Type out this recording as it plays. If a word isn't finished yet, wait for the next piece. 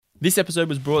This episode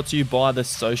was brought to you by the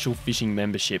Social Fishing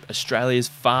Membership, Australia's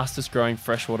fastest growing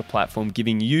freshwater platform,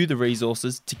 giving you the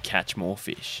resources to catch more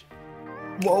fish.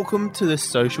 Welcome to the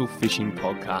Social Fishing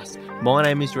Podcast. My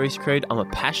name is Reese Creed. I'm a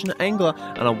passionate angler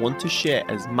and I want to share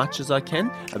as much as I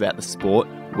can about the sport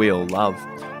we all love.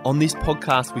 On this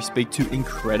podcast, we speak to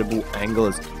incredible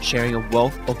anglers, sharing a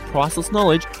wealth of priceless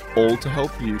knowledge, all to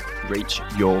help you reach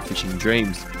your fishing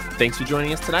dreams. Thanks for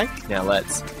joining us today. Now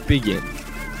let's begin.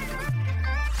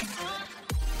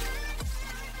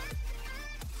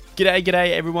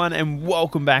 G'day everyone, and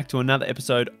welcome back to another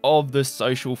episode of the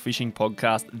Social Fishing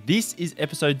Podcast. This is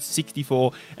episode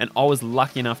 64, and I was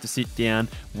lucky enough to sit down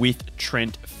with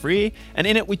Trent, and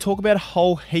in it we talk about a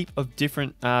whole heap of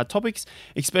different topics,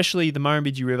 especially the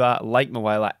Murrumbidgee River, Lake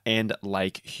Mulwala, and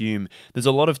Lake Hume. There's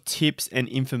a lot of tips and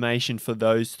information for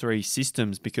those three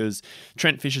systems because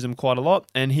Trent fishes them quite a lot,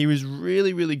 and he was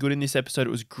really good in this episode.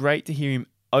 It was great to hear him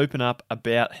open up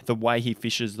about the way he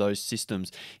fishes those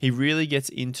systems. He really gets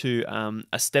into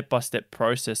a step-by-step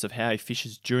process of how he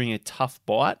fishes during a tough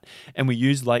bite, and we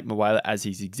use Lake Mulwala as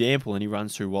his example, and he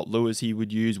runs through what lures he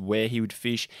would use, where he would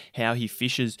fish, how he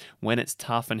fishes when it's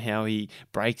tough, and how he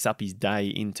breaks up his day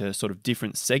into sort of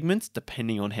different segments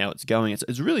depending on how it's going.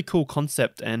 It's a really cool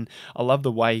concept, and I love the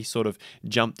way he sort of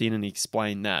jumped in and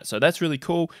explained that. So that's really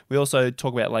cool. We also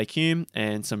talk about Lake Hume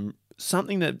and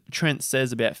something that Trent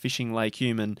says about fishing Lake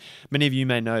Hume, and many of you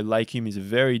may know Lake Hume is a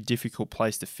very difficult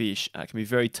place to fish. It can be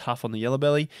very tough on the yellow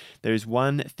belly. There is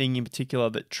one thing in particular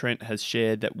that Trent has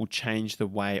shared that will change the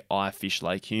way I fish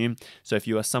Lake Hume. So if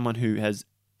you are someone who has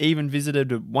even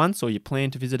visited it once, or you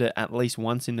plan to visit it at least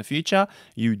once in the future,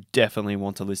 you definitely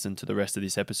want to listen to the rest of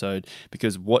this episode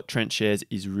because what Trent shares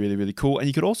is really cool. And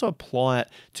you could also apply it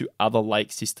to other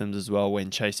lake systems as well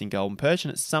when chasing golden perch,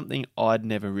 and it's something I'd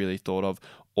never really thought of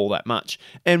all that much.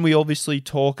 And we obviously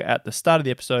talk at the start of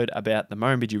the episode about the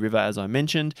Murrumbidgee River, as I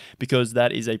mentioned, because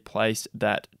that is a place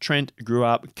that Trent grew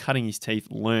up cutting his teeth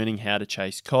learning how to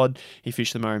chase cod. He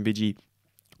fished the Murrumbidgee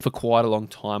for quite a long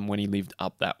time when he lived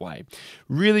up that way.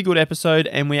 Really good episode,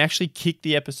 and we actually kicked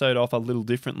the episode off a little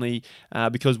differently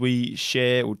because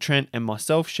Trent and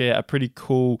myself share a pretty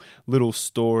cool little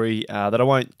story that I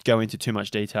won't go into too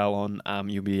much detail on.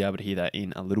 You'll be able to hear that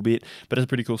in a little bit, but it's a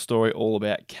pretty cool story all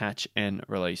about catch and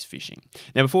release fishing.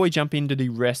 Now, before we jump into the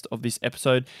rest of this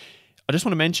episode, I just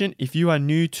want to mention, if you are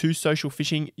new to social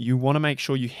fishing, you want to make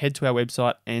sure you head to our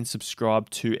website and subscribe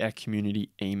to our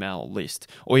community email list.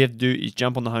 All you have to do is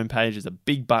jump on the homepage. There's a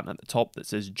big button at the top that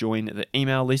says join the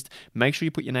email list. Make sure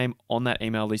you put your name on that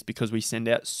email list because we send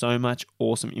out so much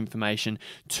awesome information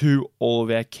to all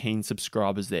of our keen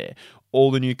subscribers there. All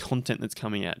the new content that's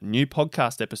coming out, new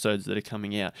podcast episodes that are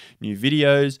coming out, new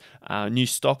videos, new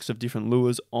stocks of different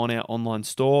lures on our online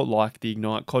store, like the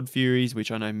Ignite Cod Furies,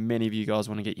 which I know many of you guys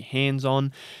want to get your hands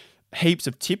on. Heaps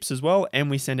of tips as well, and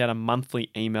we send out a monthly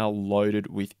email loaded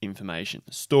with information,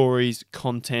 stories,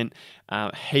 content,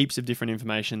 heaps of different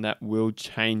information that will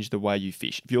change the way you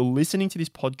fish. If you're listening to this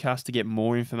podcast to get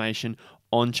more information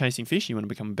on chasing fish, you want to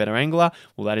become a better angler,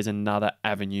 well, that is another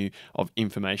avenue of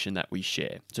information that we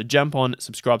share. So jump on,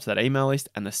 subscribe to that email list,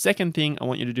 and the second thing I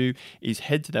want you to do is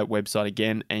head to that website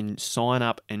again and sign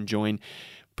up and join.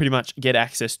 Pretty much get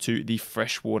access to the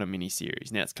freshwater mini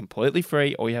series. Now, it's completely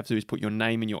free. All you have to do is put your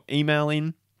name and your email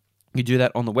in. You do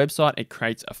that on the website. It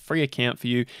creates a free account for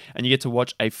you, and you get to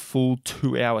watch a full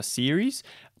 2-hour series.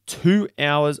 2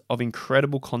 hours of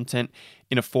incredible content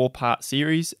in a 4-part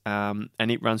series, and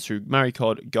it runs through Murray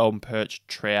cod, golden perch,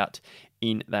 trout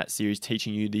in that series,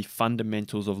 teaching you the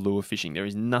fundamentals of lure fishing. There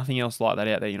is nothing else like that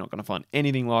out there. You're not going to find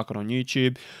anything like it on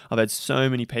YouTube. I've had so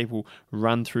many people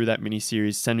run through that mini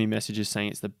series, send me messages saying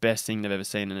it's the best thing they've ever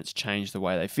seen and it's changed the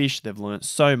way they fish. They've learned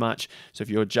so much. So if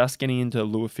you're just getting into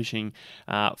lure fishing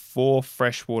for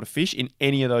freshwater fish in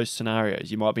any of those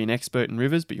scenarios, you might be an expert in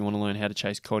rivers, but you want to learn how to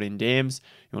chase cod in dams,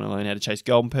 you want to learn how to chase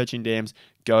golden perch in dams,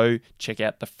 go check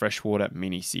out the freshwater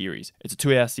mini series. It's a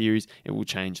 2-hour series. It will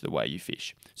change the way you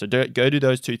fish. So go do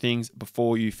those two things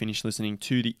before you finish listening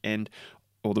to the end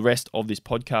or the rest of this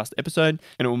podcast episode,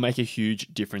 and it will make a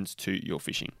huge difference to your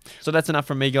fishing. So that's enough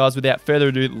from me, guys. Without further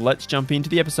ado, let's jump into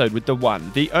the episode with the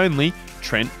one, the only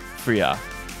Trent Freer.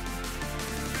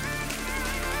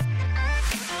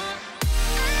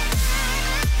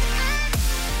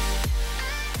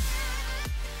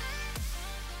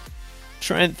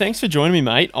 Trent, thanks for joining me,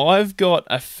 mate. I've got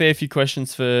a fair few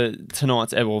questions for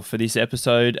this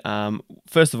episode.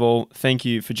 First of all, thank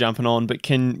you for jumping on, but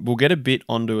we'll get a bit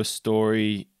onto a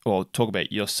story or talk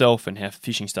about yourself and how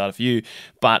fishing started for you.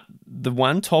 But the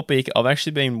one topic I've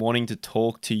actually been wanting to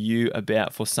talk to you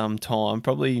about for some time,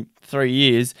 probably 3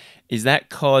 years, is that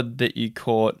cod that you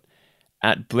caught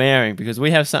at Blowering because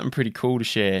we have something pretty cool to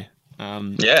share.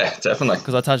 Yeah, definitely.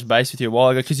 Because I touched base with you a while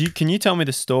ago. Can you tell me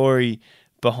the story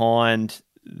behind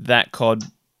that cod,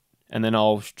 and then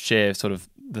I'll share sort of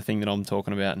the thing that I'm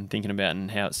talking about and thinking about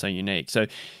and how it's so unique. So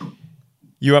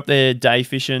you're up there day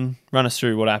fishing. Run us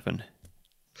through what happened.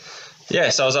 Yeah,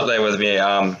 so I was up there with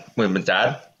my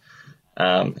dad.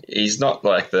 He's not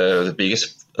like the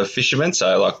biggest of fishermen,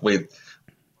 so like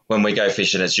when we go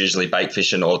fishing, it's usually bait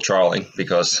fishing or trolling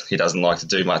because he doesn't like to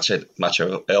do much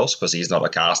else because he's not a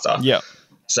caster. Yeah.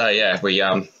 So yeah, we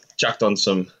chucked on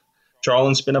some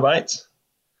trolling spinner baits,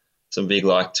 some big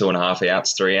like 2.5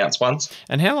 ounce, 3 ounce ones.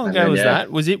 And how long ago was that?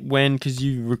 Was it when, because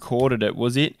you recorded it,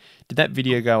 did that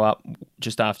video go up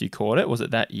just after you caught it? Was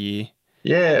it that year?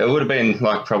 Yeah, it would have been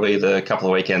like probably the couple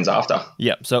of weekends after.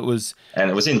 Yep, so it was... And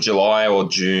it was in July or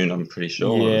June, I'm pretty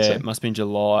sure. Yeah, it must have been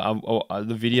July.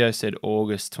 The video said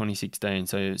August 2016,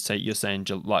 so you're saying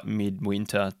like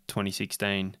mid-winter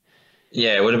 2016.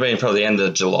 Yeah, it would have been probably the end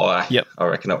of July, yep. I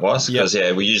reckon it was. Because,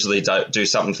 we usually do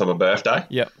something for my birthday.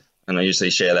 Yep. And I usually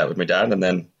share that with my dad. And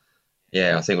then,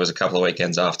 I think it was a couple of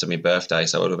weekends after my birthday,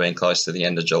 so it would have been close to the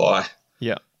end of July.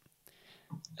 Yeah.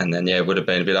 And then, it would have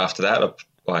been a bit after that.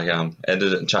 I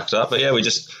edited it and chucked it up. But, we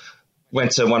just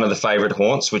went to one of the favourite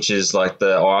haunts, which is like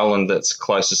the island that's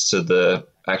closest to the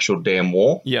actual dam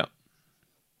wall. Yeah.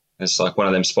 It's like one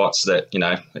of them spots that,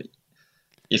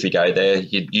 if you go there,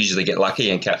 you'd usually get lucky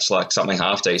and catch like something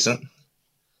half decent.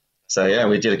 So,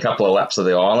 we did a couple of laps of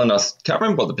the island. I can't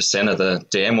remember what the percent of the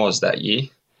dam was that year,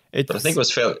 but I think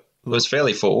it was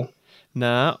fairly full.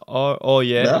 Nah. No,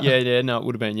 it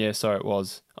would have been. Yeah, sorry, it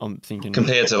was. I'm thinking.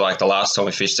 Compared to like the last time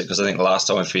we fished it, because I think the last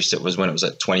time we fished it was when it was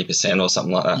at 20% or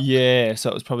something like that. Yeah, so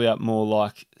it was probably up more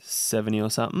like 70 or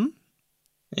something.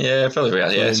 Yeah, probably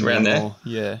around. Yeah, it's around there.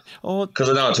 Yeah. Because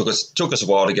I know it took us a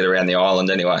while to get around the island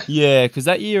anyway. Yeah, because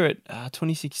that year at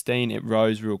 2016, it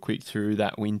rose real quick through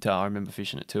that winter. I remember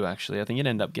fishing it too. Actually, I think it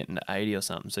ended up getting to 80 or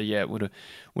something. So yeah, it would have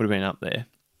been up there.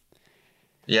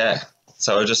 Yeah.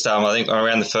 So just I think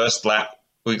around the first lap,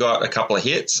 we got a couple of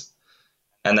hits,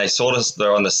 and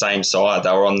they're on the same side.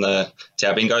 They were on the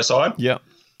Taubingo side. Yeah.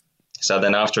 So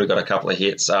then after we got a couple of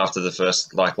hits after the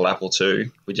first like lap or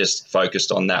two, we just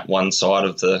focused on that one side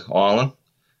of the island,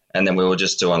 and then we were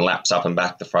just doing laps up and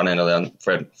back the front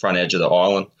edge of the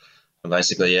island, and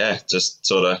basically just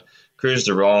sort of cruised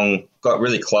along, got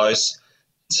really close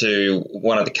to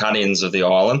one of the cut-ins of the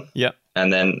island. Yeah.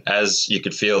 And then as you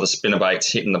could feel the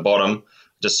spinnerbaits hitting the bottom,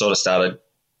 just sort of started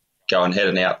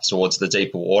heading out towards the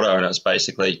deeper water, and it was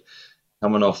basically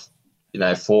coming off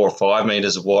 4 or 5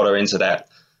 meters of water into that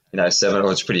 7,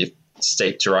 it's pretty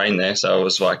steep terrain there. So it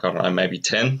was like, I don't know, maybe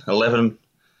 10, 11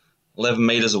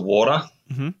 meters of water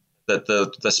that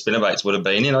the spinnerbaits would have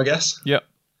been in, I guess. Yep.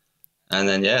 And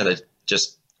then, they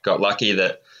just got lucky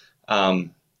that I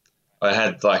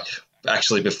had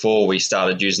actually before we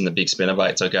started using the big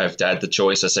spinnerbaits, I gave Dad the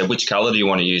choice. I said, which colour do you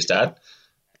want to use, Dad?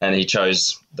 And he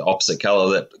chose the opposite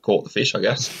colour that caught the fish, I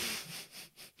guess.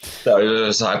 So it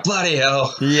was like, bloody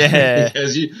hell. Yeah.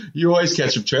 Because you always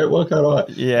catch them, Trent. Why can't I?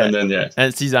 Yeah. And then, And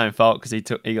it's his own fault because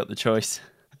he got the choice.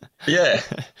 Yeah.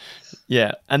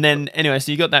 Yeah. And then, anyway,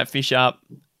 so you got that fish up.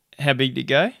 How big did it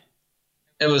go?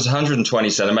 It was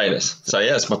 120 centimetres. So,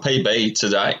 it's my PB to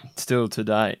date. Still to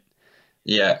date.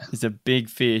 Yeah. It's a big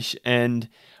fish. And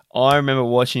I remember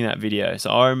watching that video.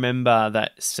 So I remember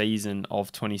that season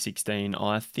of 2016.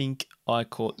 I think I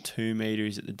caught 2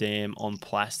 meters at the dam on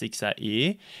plastics that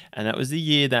year. And that was the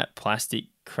year that plastic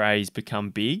craze become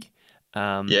big.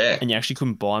 And you actually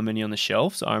couldn't buy many on the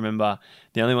shelf. So I remember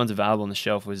the only ones available on the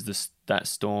shelf was that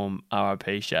Storm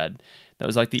ROP shad. That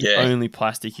was like the only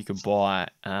plastic you could buy.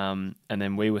 And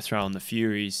then we were throwing the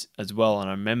Furies as well. And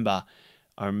I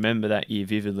remember that year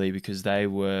vividly because they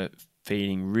were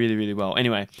feeding really, really well.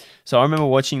 Anyway, so I remember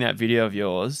watching that video of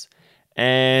yours,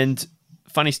 and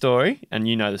funny story, and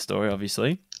you know the story,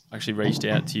 obviously. I actually reached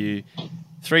out to you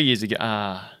 3 years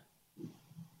ago.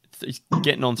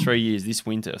 Getting on 3 years this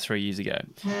winter, 3 years ago.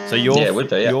 So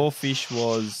your fish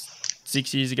was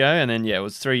 6 years ago, and then, it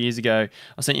was 3 years ago.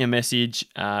 I sent you a message.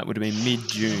 It would have been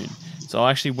mid-June. So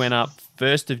I actually went up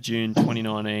 1st of June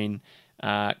 2019,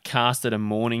 casted a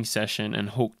morning session and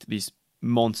hooked this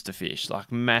monster fish,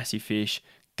 like massive fish,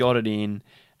 got it in,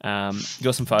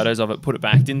 got some photos of it, put it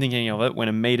back, didn't think anything of it, went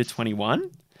 1.21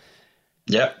 meters.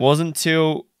 Yeah. Wasn't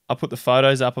until I put the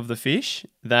photos up of the fish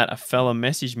that a fella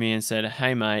messaged me and said,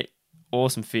 hey mate,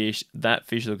 awesome fish, that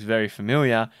fish looks very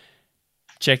familiar,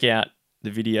 check out the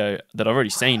video that I've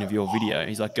already seen of your video.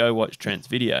 He's like, go watch Trent's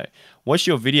video. Watch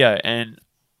your video, and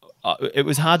it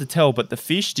was hard to tell, but the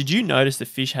fish, did you notice the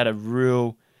fish had a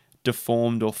real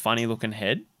deformed or funny looking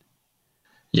head?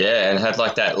 Yeah, and had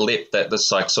like that lip that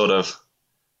just like sort of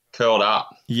curled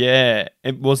up. Yeah,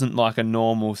 it wasn't like a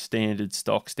normal standard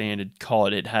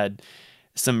cod. It had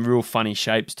some real funny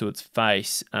shapes to its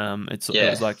face. It Yeah,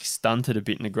 was like stunted a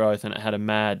bit in the growth, and it had a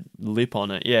mad lip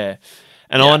on it. Yeah,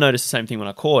 and I yeah, noticed the same thing when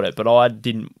I caught it, but I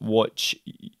didn't watch.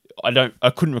 I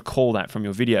couldn't recall that from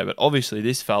your video, but obviously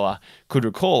this fella could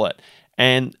recall it.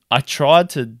 And I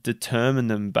tried to determine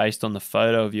them based on the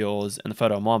photo of yours and the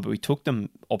photo of mine, but we took them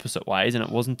opposite ways, and it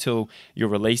wasn't until your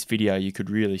release video you could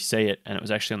really see it, and it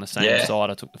was actually on the same yeah, side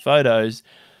I took the photos.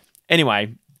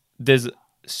 Anyway, there's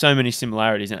so many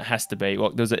similarities, and it has to be.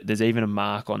 Well, there's even a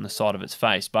mark on the side of its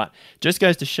face, but just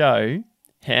goes to show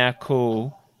how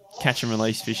cool catch and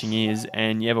release fishing is.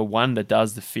 And you ever wonder,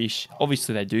 does the fish?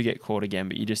 Obviously, they do get caught again,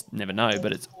 but you just never know.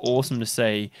 But it's awesome to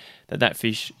see that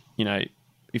fish,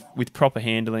 if with proper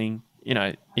handling,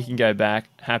 it can go back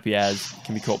happy as it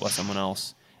can be caught by someone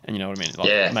else, and you know what I mean. Like it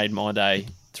yeah, made my day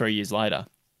 3 years later.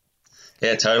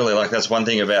 yeah, totally. Like that's one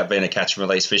thing about being a catch and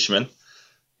release fisherman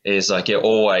is like you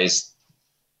always,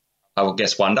 I would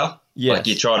guess, wonder. Like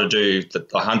you Yes. try to do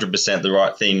 100% the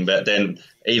right thing, but then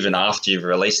even after you've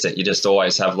released it, you just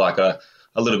always have like a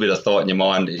little bit of thought in your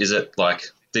mind. Is it like,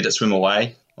 did it swim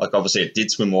away? Like obviously it did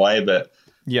swim away, but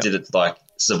Yep. did it like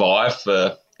survive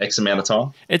for X amount of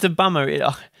time? It's a bummer.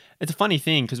 It's a funny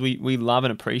thing because we love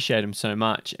and appreciate them so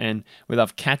much, and we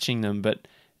love catching them. But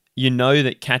you know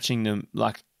that catching them,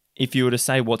 like if you were to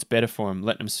say what's better for them,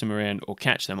 let them swim around or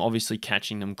catch them. Obviously,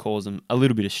 catching them cause them a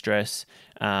little bit of stress,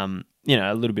 a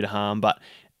little bit of harm. But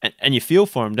and you feel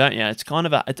for them, don't you? It's kind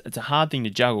of it's a hard thing to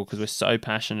juggle because we're so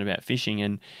passionate about fishing,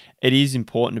 and it is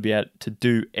important to be able to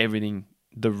do everything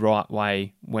the right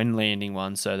way when landing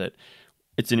one, so that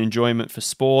it's an enjoyment for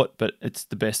sport, but it's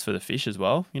the best for the fish as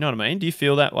well. You know what I mean? Do you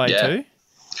feel that way Yeah, too?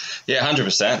 yeah,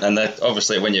 100%. And that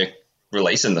obviously when you're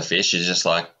releasing the fish, you're just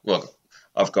like, look,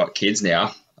 I've got kids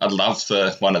now. I'd love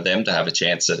for one of them to have a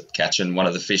chance at catching one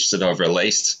of the fish that I've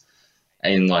released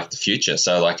in like the future.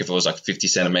 So like if it was like a 50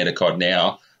 centimeter cod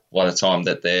now, by the time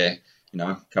that they're,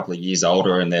 a couple of years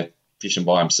older and they're fishing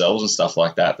by themselves and stuff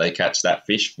like that, they catch that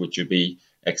fish, which would be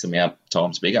X amount of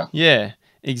times bigger. Yeah,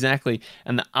 exactly.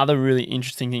 And the other really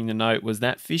interesting thing to note was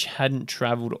that fish hadn't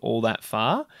traveled all that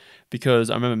far,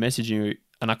 because I remember messaging you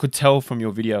and I could tell from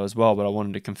your video as well, but I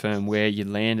wanted to confirm where you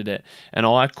landed it. And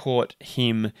I caught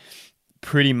him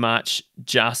pretty much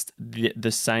just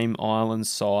the same island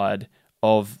side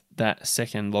of that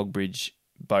second log bridge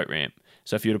boat ramp.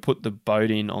 So if you were to put the boat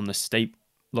in on the steep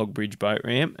log bridge boat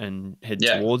ramp and head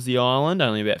Yeah, towards the island,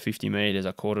 only about 50 meters,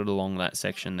 I caught it along that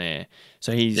section there.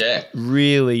 So he's yeah,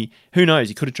 really, who knows,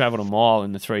 he could have traveled a mile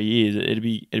in the 3 years. It'd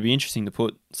be interesting to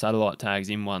put satellite tags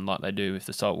in one like they do with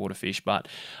the saltwater fish. But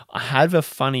I have a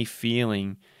funny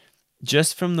feeling,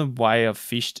 just from the way I've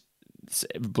fished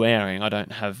Blowering, I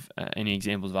don't have any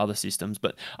examples of other systems,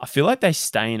 but I feel like they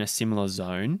stay in a similar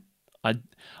zone. I'd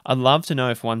love to know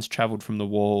if one's travelled from the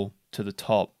wall to the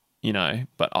top,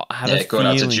 but I have a yeah. Going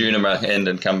up to feeling. Junima end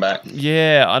and come back.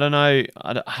 Yeah, I don't know.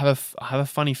 I have a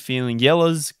funny feeling.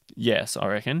 Yellers, yes, I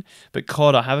reckon, but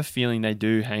cod, I have a feeling they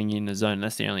do hang in the zone.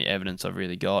 That's the only evidence I've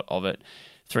really got of it.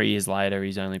 3 years later,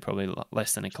 he's only probably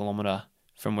less than a kilometre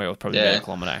from where, or probably about a Yeah,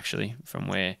 kilometre actually from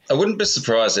where. I wouldn't be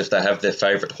surprised if they have their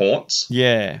favourite haunts.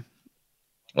 Yeah,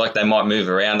 Like they might move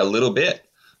around a little bit,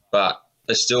 but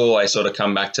they still always sort of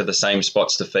come back to the same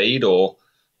spots to feed, or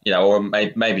or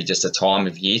maybe just a time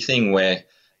of year thing where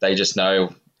they just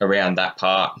know around that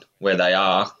part where they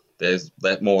are, there's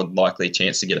that more likely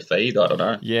chance to get a feed. I don't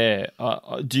know. yeah.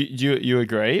 Do you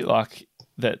agree? Like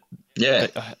that Yeah,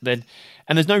 that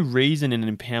and there's no reason in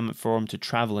an impoundment for them to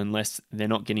travel unless they're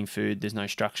not getting food. There's no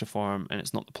structure for them, and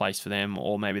it's not the place for them.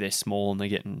 Or maybe they're small and they're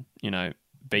getting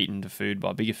beaten to food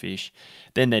by bigger fish.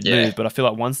 Then they'd yeah, move. But I feel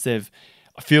like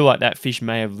I feel like that fish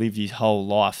may have lived his whole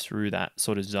life through that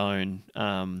sort of zone.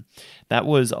 That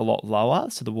was a lot lower,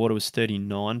 so the water was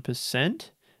 39%.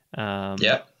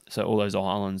 yeah, So all those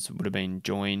islands would have been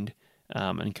joined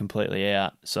and completely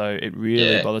out. So it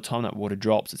really, yeah. by the time that water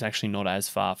drops, it's actually not as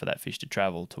far for that fish to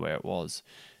travel to where it was.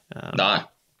 No.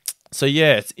 So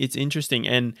yeah, it's interesting.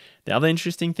 And the other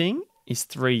interesting thing is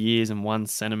 3 years and 1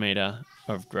 centimeter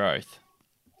of growth.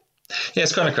 Yeah,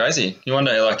 it's kind of crazy. You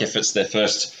wonder, like, if it's their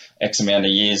first X amount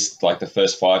of years, like the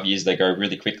first 5 years, they go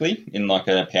really quickly in like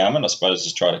an empowerment, I suppose,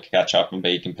 just try to catch up and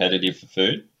be competitive for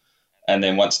food. And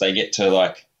then once they get to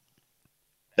like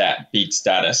that big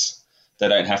status, they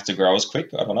don't have to grow as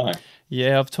quick. I don't know.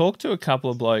 Yeah, I've talked to a couple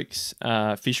of blokes,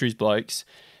 fisheries blokes,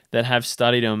 that have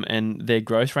studied them, and their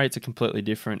growth rates are completely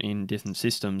different in different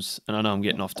systems. And I know I'm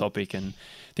getting off topic and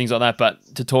things like that,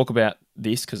 but to talk about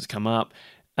this, because it's come up,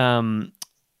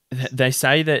 they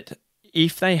say that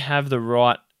if they have the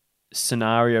right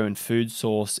scenario and food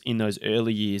source in those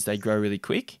early years, they grow really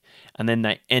quick and then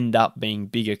they end up being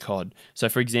bigger cod. So,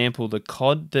 for example, the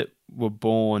cod that were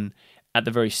born at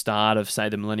the very start of, say,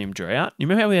 the Millennium Drought. You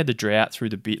remember how we had the drought through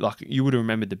like you would have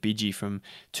remembered the Bidgee from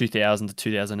 2000 to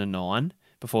 2009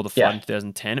 before the flood in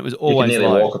 2010. It was always you could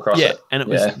nearly low. walk across it. And it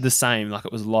was the same. Like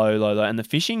it was low, low, low. And the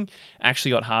fishing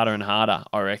actually got harder and harder,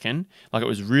 I reckon. Like it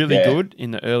was really good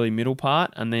in the early middle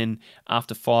part. And then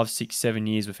after 5, 6, 7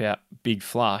 years without big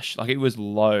flush, like it was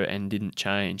low and didn't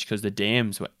change because the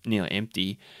dams were nearly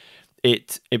empty.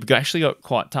 It actually got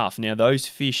quite tough. Now, those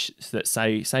fish that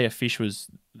say a fish was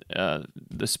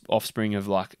the offspring of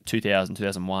like 2000,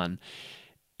 2001,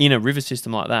 in a river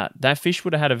system like that, that fish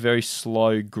would have had a very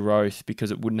slow growth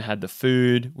because it wouldn't have had the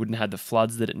food, wouldn't have had the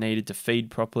floods that it needed to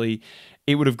feed properly.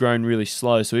 It would have grown really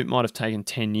slow. So it might have taken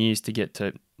 10 years to get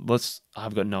to,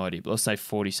 I've got no idea, but let's say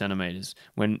 40 centimeters.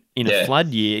 When in a flood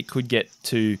year, it could get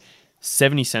to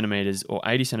 70 centimeters or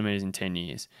 80 centimeters in 10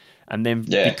 years. And then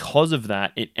because of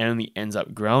that, it only ends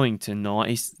up growing to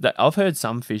 90. I've heard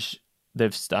some fish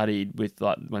they've studied with,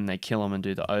 like, when they kill them and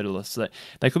do the otoliths, that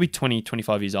they could be 20,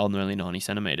 25 years old and they're only 90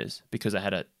 centimeters because they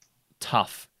had a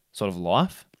tough sort of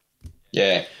life.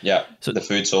 Yeah. So the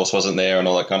food source wasn't there and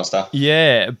all that kind of stuff.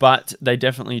 Yeah, but they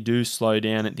definitely do slow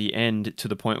down at the end to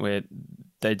the point where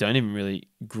they don't even really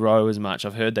grow as much.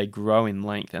 I've heard they grow in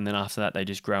length and then after that they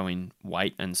just grow in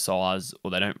weight and size,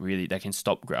 or they can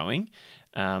stop growing.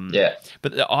 But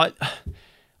I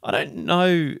don't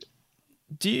know.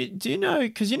 Do you know?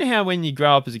 Because you know how when you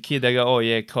grow up as a kid, they go, oh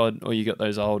yeah, cod, or you got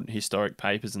those old historic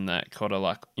papers and that cod are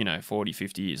like, 40,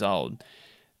 50 years old.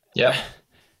 Yeah.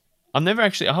 I've never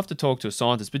actually, I have to talk to a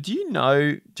scientist, but do you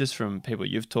know, just from people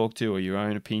you've talked to or your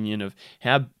own opinion, of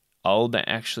how old they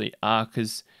actually are?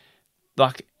 Because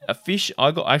like a fish,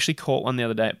 I actually caught one the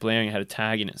other day at Blaring. It had a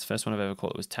tag in it. It's the first one I've ever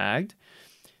caught that was tagged.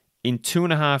 In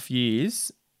 2.5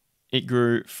 years, it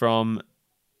grew from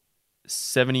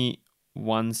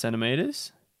 71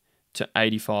 centimeters to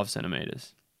 85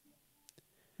 centimeters.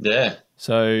 Yeah.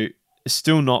 So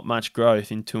still not much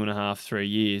growth in 2.5, 3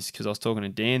 years. Because I was talking to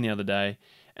Dan the other day,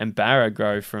 and barra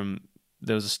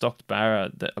there was a stocked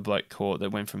barra that a bloke caught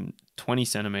that went from 20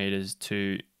 centimeters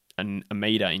to a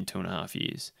meter in 2.5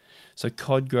 years. So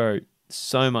cod grow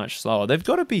so much slower. They've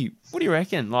got to be, what do you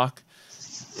reckon? Like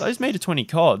those meter 20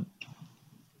 cod,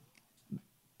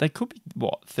 they could be,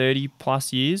 30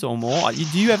 plus years or more?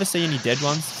 Do you ever see any dead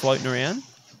ones floating around?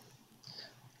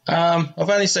 I've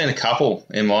only seen a couple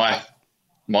in my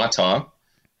time,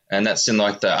 and that's in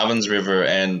like the Ovens River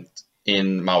and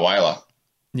in Mulwala.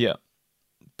 Yeah,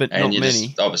 but and not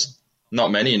many.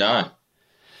 Not many, no.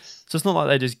 So it's not like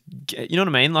they just, you know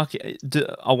what I mean? Like,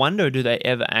 I wonder, do they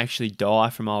ever actually die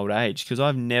from old age? Because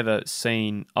I've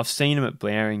seen them at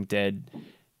Blaring dead,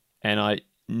 and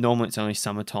normally it's only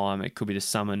summertime. It could be the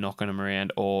summer knocking them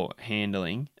around or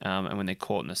handling. And when they're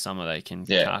caught in the summer, they can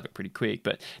cark it pretty quick.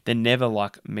 But they're never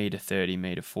like meter 30,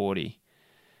 meter 40.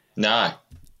 No.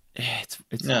 Yeah,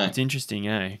 it's interesting,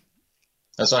 eh?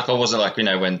 It's like I wasn't like,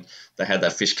 when they had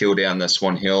that fish kill down the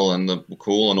Swan Hill and the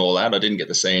Cool and all that. I didn't get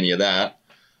to see any of that.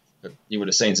 But you would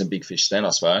have seen some big fish then,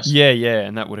 I suppose. Yeah,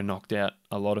 and that would have knocked out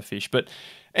a lot of fish. But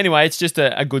anyway, it's just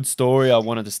a good story I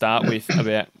wanted to start with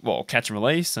about, catch and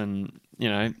release and,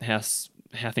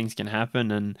 how things can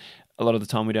happen. And a lot of the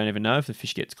time we don't even know if the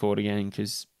fish gets caught again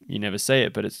because you never see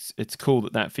it. But it's cool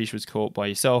that fish was caught by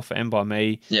yourself and by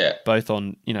me, both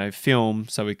on, film,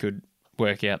 so we could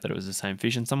work out that it was the same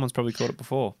fish, and someone's probably caught it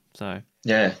before. So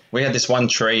yeah, we had this one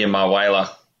tree in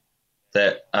Mulwala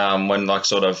that when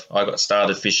I got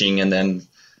started fishing, and then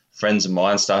friends of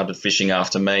mine started fishing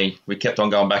after me, we kept on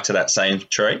going back to that same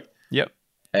tree. Yep.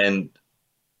 And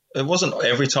it wasn't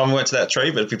every time we went to that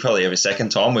tree, but it'd be probably every second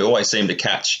time. We always seemed to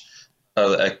catch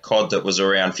a cod that was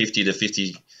around 50 to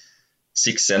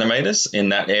 56 centimetres in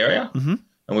that area. Mm-hmm.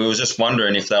 And we were just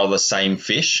wondering if they were the same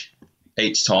fish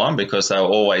each time, because they were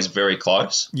always very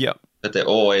close. Yep. But there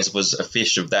always was a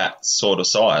fish of that sort of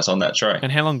size on that tree.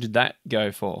 And how long did that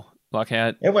go for? Like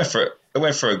how? It went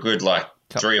for a good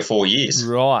 3 or 4 years.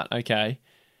 Right. Okay.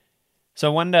 So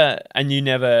I wonder, and you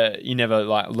never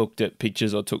like looked at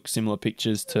pictures or took similar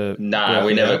pictures to? No,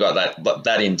 we never got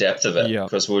that in depth of it,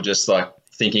 because we were just like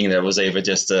thinking there was either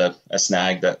just a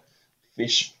snag that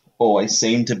fish always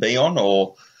seemed to be on,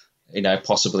 or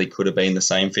possibly could have been the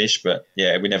same fish. But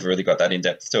yeah, we never really got that in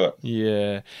depth to it.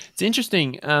 Yeah, it's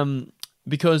interesting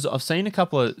because I've seen a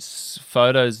couple of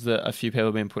photos that a few people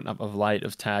have been putting up of late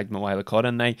of tagged Mulwala cod,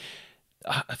 and I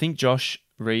think Josh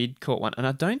Reed caught one, and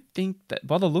I don't think that,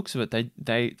 by the looks of it,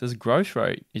 their growth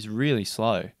rate is really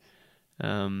slow.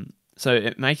 So So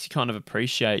it makes you kind of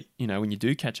appreciate, when you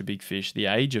do catch a big fish, the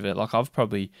age of it. Like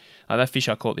that fish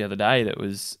I caught the other day that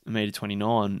was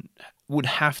 1.29 would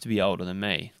have to be older than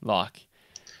me. Like,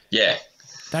 Yeah.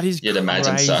 that is You'd crazy.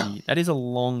 imagine so. That is a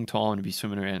long time to be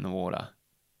swimming around in the water.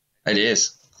 It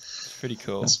is. It's pretty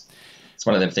cool. It's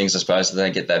one of them things, I suppose, that they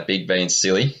get that big being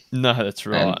silly. No, that's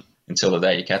right. Until the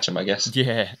day you catch them, I guess.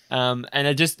 Yeah. And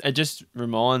it just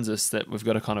reminds us that we've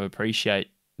got to kind of appreciate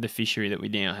the fishery that we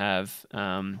now have,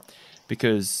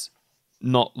 because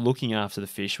not looking after the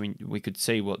fish, we could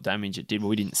see what damage it did. Well,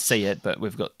 we didn't see it, but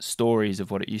we've got stories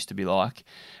of what it used to be like.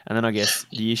 And then I guess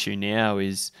the issue now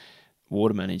is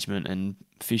water management, and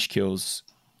fish kills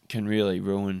can really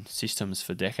ruin systems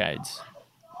for decades.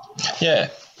 Yeah.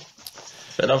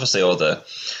 But obviously all the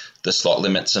slot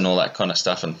limits and all that kind of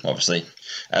stuff, and obviously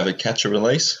avid catcher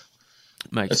release,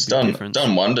 Makes a big difference.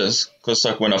 Done wonders. Because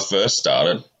like when I first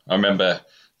started, I remember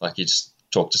like you just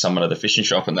talked to someone at the fishing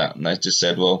shop and they just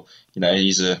said, well,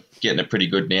 he's getting it pretty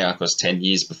good now, because 10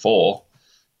 years before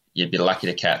you'd be lucky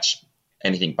to catch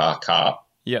anything bar carp.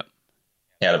 Yep.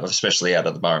 Especially out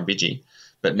of the Murrumbidgee.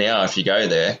 But now if you go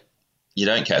there, you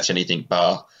don't catch anything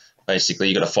bar. Basically,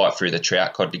 you got to fight through the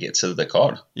trout cod to get to the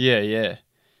cod. Yeah.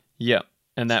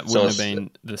 And that wouldn't have been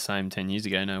the same 10 years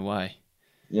ago, no way.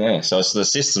 Yeah, so the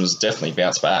system's definitely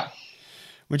bounced back.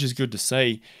 Which is good to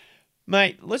see.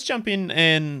 Mate, let's jump in,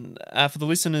 and for the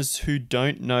listeners who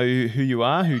don't know who you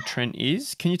are, who Trent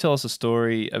is, can you tell us a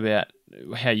story about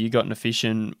how you got into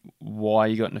fishing, why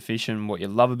you got into fishing, what you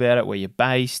love about it, where you're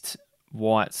based,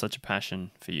 why it's such a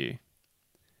passion for you?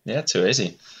 Yeah, too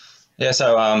easy. Yeah,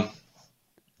 so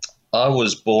I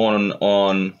was born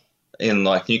in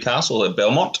like Newcastle at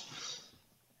Belmont,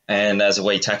 and as a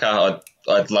wee tacker,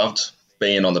 I'd loved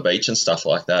being on the beach and stuff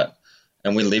like that.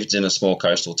 And we lived in a small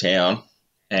coastal town,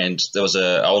 and there was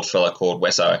an old fella called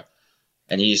Wesso,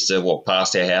 and he used to walk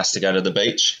past our house to go to the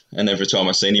beach. And every time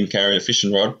I seen him carry a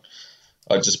fishing rod,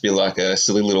 I'd just be like a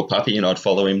silly little puppy, and I'd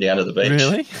follow him down to the beach.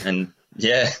 Really? And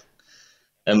yeah.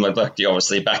 And like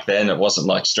obviously back then it wasn't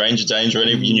like stranger danger or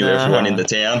anything. You knew everyone in the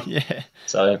town. Yeah.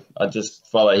 So I'd just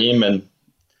follow him and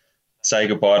say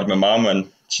goodbye to my mum,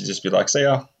 and she'd just be like, see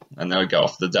ya. And then we'd go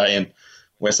off for the day, and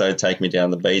Wesso would take me down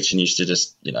the beach and used to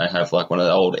just, have like one of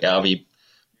the old Alvey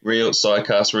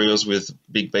sidecast reels with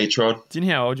big beach rod. Do you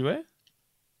know how old you were?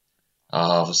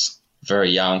 I was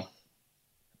very young.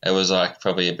 It was like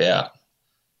probably about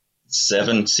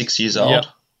 6 years old. Yep.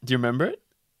 Do you remember it?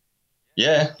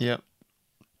 Yeah. Yep.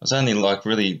 I was only like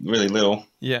really, really little.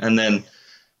 Yeah. And then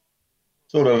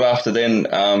sort of after then,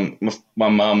 my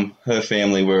mum, her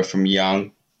family were from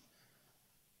Young,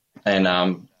 and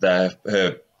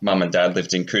her mum and dad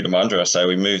lived in Cootamundra, so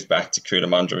we moved back to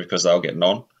Cootamundra because they were getting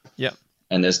on. Yep.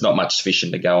 And there's not much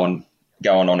fishing to going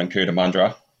on in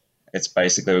Cootamundra. It's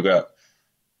basically we've got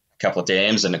a couple of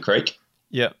dams and a creek.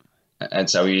 Yep. And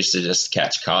so we used to just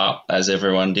catch carp, as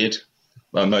everyone did.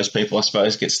 Well, most people, I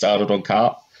suppose, get started on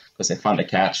carp because they're fun to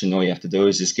catch, and all you have to do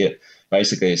is just get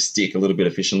basically a stick, a little bit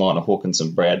of fishing line, a hook, and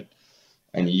some bread,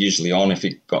 and you're usually on if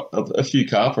you've got a few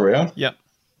carp around. Yep.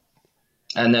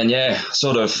 And then,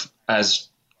 sort of as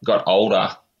got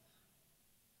older,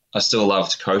 I still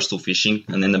loved coastal fishing,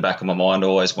 and in the back of my mind I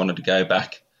always wanted to go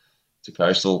back to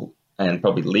coastal and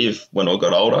probably live when I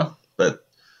got older. But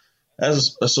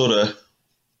as I sort of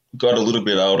got a little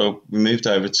bit older, we moved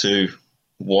over to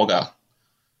Wagga,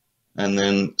 and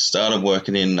then started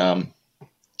working in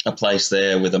a place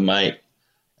there with a mate,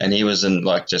 and he was in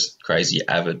like just crazy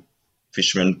avid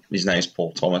fisherman. His name's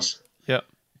Paul Thomas. Yep.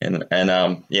 And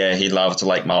he loved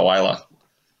Lake Mulwala.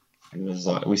 It was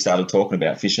like we started talking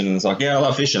about fishing, and it's like, yeah, I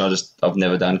love fishing. I've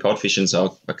never done cod fishing,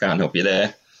 so I can't help you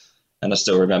there. And I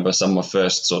still remember some of my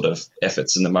first sort of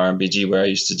efforts in the Murrumbidgee, where I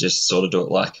used to just sort of do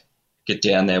it like get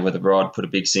down there with a rod, put a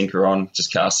big sinker on,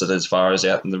 just cast it as far as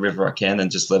out in the river I can,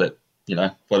 and just let it,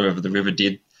 whatever the river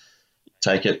did,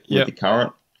 take it with the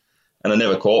current. And I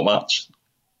never caught much.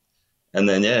 And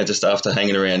then, just after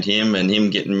hanging around him and him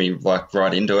getting me like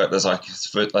right into it, there's like,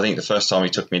 I think the first time he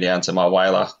took me down to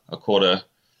Mulwala, I caught it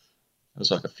was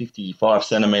like a 55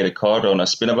 centimetre cod on a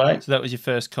spinnerbait. So that was your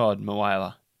first cod,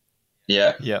 Mulwala?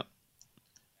 Yeah. Yeah.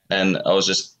 And I was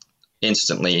just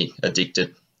instantly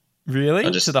addicted. Really?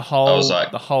 To the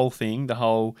whole thing, the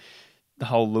whole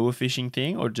lure fishing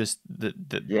thing, or just the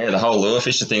the whole lure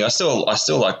fishing thing. I still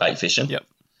like bait fishing. Yep.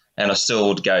 And I still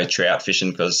would go trout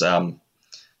fishing because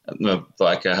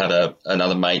like I had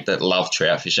another mate that loved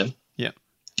trout fishing. Yeah.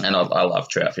 And I love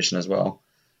trout fishing as well.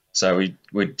 So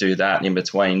we'd do that in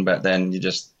between, but then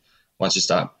once you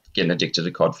start getting addicted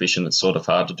to cod fishing, it's sort of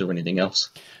hard to do anything else.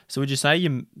 So would you say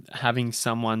you're having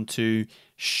someone to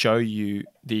show you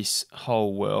this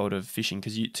whole world of fishing?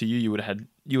 Because you would have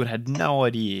had no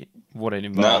idea what it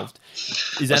involved.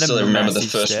 No. Is that I still remember the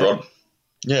first step? rod.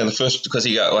 Yeah, the first, because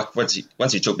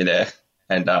once he took me there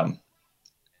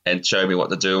and showed me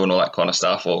what to do and all that kind of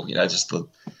stuff, or just the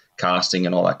casting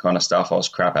and all that kind of stuff. I was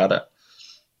crap at it,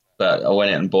 but I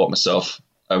went out and bought myself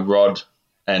a rod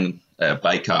and a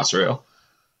bait cast reel.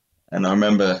 And I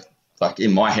remember, like,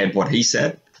 in my head, what he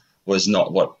said was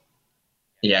not what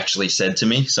he actually said to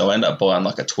me. So I ended up buying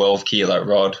like a 12-kilo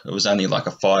rod. It was only like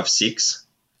a 5.6.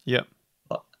 Yep.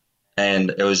 And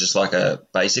it was just like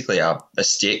basically a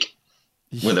stick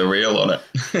with a reel on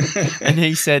it. And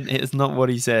he said it's not what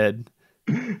he said.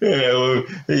 Yeah, well,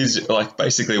 he's like,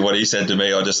 basically what he said to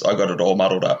me, I got it all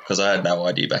muddled up because I had no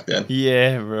idea back then.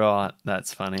 Yeah, right.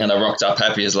 That's funny. And I rocked up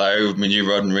happy as Larry with my new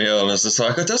rod and reel, and I was just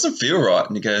like, it doesn't feel right.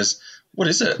 And he goes, what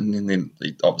is it? And then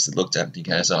he obviously looked at it and he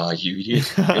goes, oh, you idiot.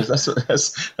 He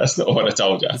goes, that's not what I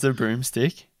told you. It's a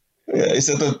broomstick. Yeah, he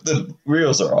said the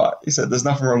reel's all right. He said there's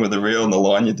nothing wrong with the reel and the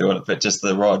line you're doing it, but just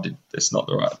the rod, it's not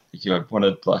the right. You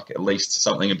wanted like at least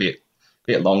something a bit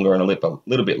longer and a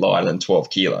little bit lighter than 12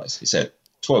 kilos. He said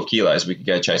 12 kilos, we could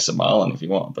go chase some marlin if you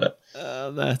want. But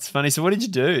that's funny. So what did you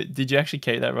do? Did you actually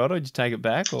keep that rod or did you take it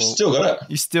back? Or still got it.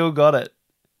 You still got it?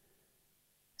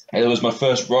 It was my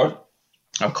first rod.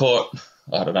 I caught,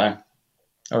 I don't know,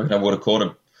 I reckon I would have caught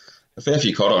a fair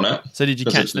few cod on it. So did you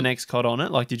catch the next cod on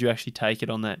it? Like, did you actually take it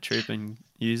on that trip and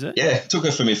use it? Yeah, took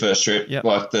it for my first trip. Yep.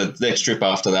 Like the next trip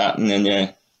after that. And then,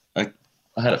 yeah, I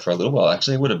had it for a little while,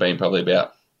 actually. It would have been probably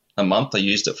about a month I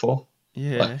used it for.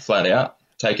 Yeah. Like flat out,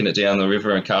 taking it down the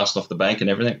river and casting off the bank and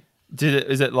everything.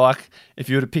 Is it like, if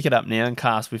you were to pick it up now and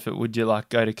cast with it, would you like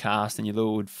go to cast and your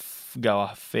lure would go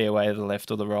a fair way to the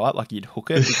left or the right, like you'd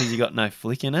hook it because you got no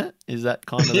flick in it? Is that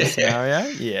kind of the scenario?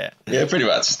 Yeah. Yeah, pretty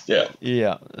much. Yeah.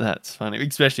 Yeah, that's funny,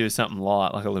 especially with something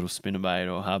light like a little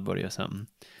spinnerbait or hard body or something.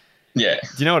 Yeah. Do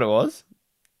you know what it was?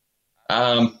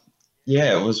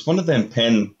 Yeah, it was one of them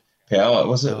Pen Power.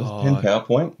 Was it Pen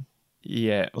PowerPoint?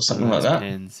 Yeah, or something like that.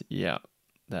 Pens. Yeah,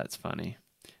 that's funny.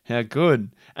 How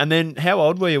good. And then, how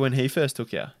old were you when he first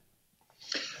took you?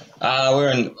 I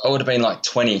would have been like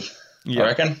 20, I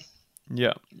reckon.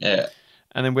 Yeah. Yeah.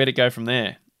 And then where'd it go from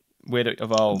there? Where'd it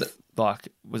evolve? Like,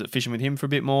 was it fishing with him for a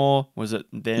bit more? Was it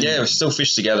then? Yeah, we still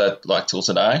fish together like till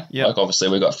today. Yep. Like, obviously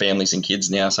we've got families and kids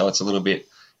now, so it's a little bit,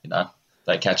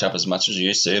 they catch up as much as you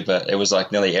used to, but it was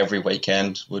like nearly every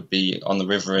weekend would be on the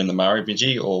river in the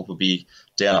Murrumbidgee or would be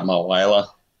down at Mulwala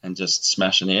and just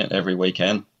smashing it every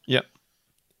weekend. Yep.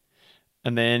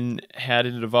 And then how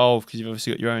did it evolve? Because you've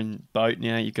obviously got your own boat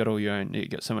now. You've got you've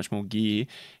got so much more gear.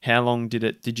 How long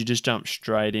did you just jump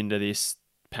straight into this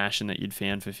passion that you'd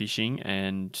found for fishing,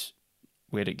 and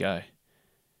where'd it go?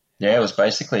 Yeah, it was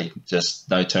basically just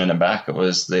no turning back. It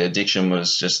was, the addiction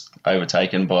was just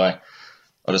overtaken by,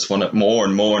 I just wanted more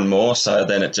and more and more. So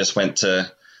then it just went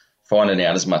to finding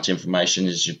out as much information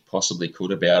as you possibly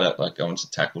could about it, like going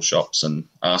to tackle shops and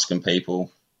asking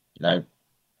people,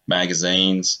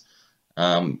 magazines.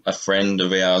 A friend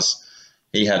of ours,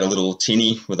 he had a little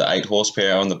tinny with an 8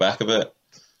 horsepower on the back of it.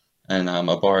 And I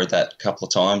borrowed that a couple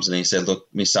of times, and he said, look,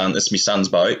 it's my son's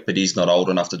boat, but he's not old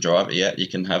enough to drive it yet. You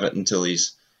can have it until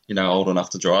he's, old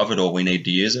enough to drive it, or we need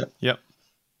to use it. Yep.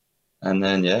 And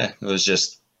then, it was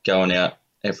just going out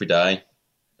every day.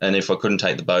 And if I couldn't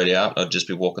take the boat out, I'd just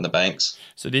be walking the banks.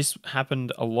 So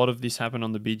a lot of this happened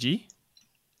on the Bidgee?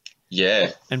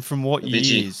 Yeah. And from what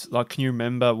years? Like, can you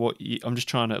remember what year? I'm just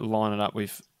trying to line it up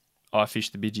with, I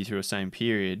fished the Bidgee through the same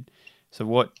period. So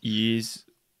what years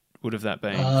would have that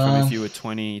been? From if you were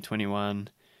 20, 21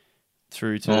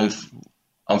 through to...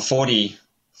 I'm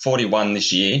 41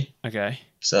 this year. Okay.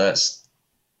 So that's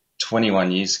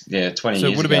 21 years. Yeah, 20 years So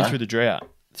it would have ago. been through the drought.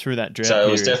 Through that drought period. So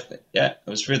it was period. it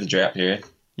was through the drought period.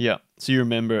 Yeah. So you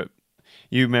remember it.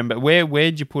 You remember,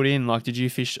 where'd you put in? Like, did you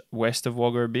fish west of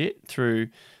Wagga a bit through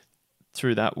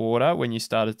that water when you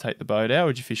started to take the boat out,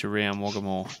 or did you fish around Wagga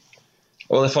more?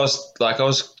 Well, I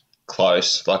was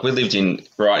close. Like, we lived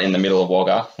right in the middle of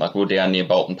Wagga. Like, we were down near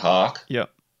Bolton Park. Yep.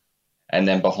 And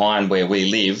then behind where we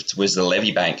lived was the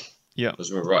levee bank. Yep.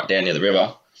 Because we were right down near the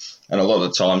river. And a lot of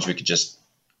the times we could just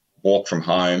walk from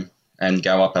home and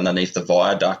go up underneath the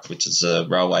viaduct, which is a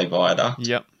railway viaduct.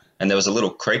 Yep. And there was a little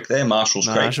creek there, Marshall's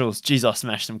Creek. Jeez, I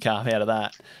smashed some carp out of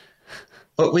that.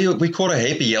 But we caught a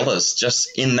heap of yellers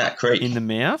just in that creek. In the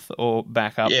mouth or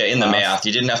back up? Yeah, in the mouth.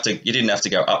 You didn't have to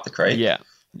go up the creek. Yeah.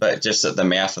 But just at the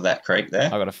mouth of that creek there.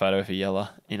 I got a photo of a yeller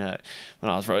when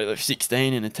I was probably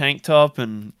 16 in a tank top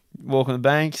and walking the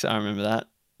banks. I remember that.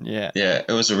 Yeah. Yeah,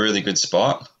 it was a really good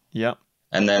spot. Yep.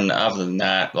 And then other than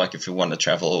that, like if you wanted to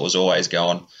travel, it was always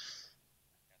going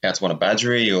out to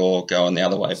Murrumbidgee or going the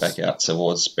other way back out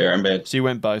towards Murrumbidgee. So you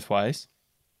went both ways?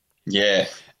 Yeah.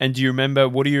 And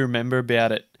what do you remember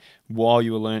about it while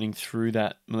you were learning through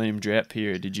that Millennium Drought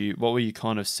period? What were your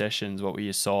kind of sessions? What were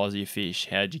your size of your fish?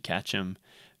 How did you catch them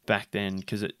back then?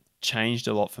 Because it changed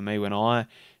a lot for me when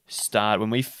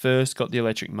we first got the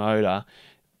electric motor.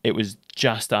 It was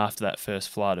just after that first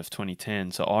flood of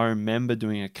 2010. So I remember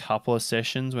doing a couple of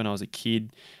sessions when I was a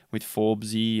kid with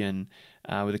Forbesy and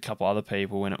with a couple other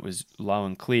people when it was low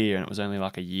and clear, and it was only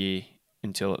like a year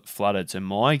until it flooded. So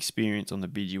my experience on the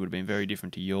Bidgie would have been very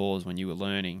different to yours when you were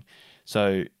learning.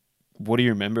 So what do you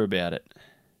remember about it?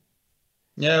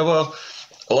 Yeah, well,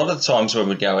 a lot of the times when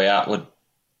we'd go out, would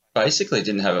basically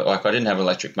didn't have it. Like I didn't have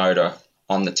electric motor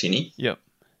on the tinny. Yep.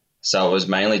 So it was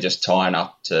mainly just tying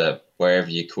up to wherever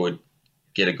you could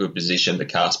get a good position to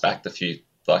cast back the few,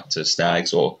 like to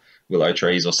snags or willow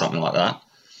trees or something like that.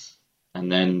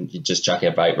 And then you just chuck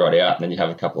our bait right out, and then you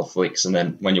have a couple of flicks. And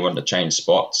then when you wanted to change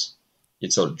spots,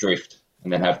 you'd sort of drift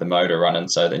and then have the motor running.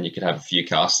 So then you could have a few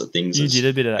casts at things. You did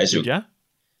a bit of that, did you?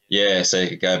 Yeah, so you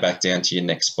could go back down to your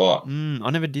next spot. I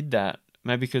never did that.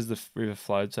 Maybe because the river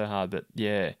flowed so hard, but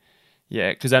yeah,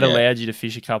 because that allowed you to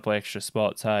fish a couple extra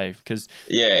spots, hey?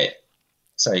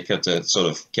 So you could have sort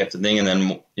of kept the thing, and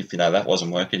then if that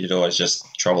wasn't working, you'd always just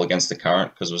troll against the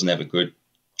current because it was never good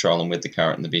trolling with the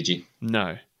current in the Bidgie.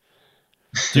 No.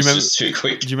 It's just too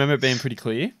quick. Do you remember it being pretty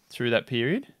clear through that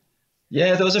period?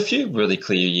 Yeah, there was a few really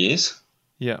clear years.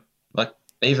 Yeah. Like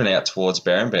even out towards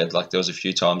Barrenbed, like there was a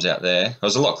few times out there. It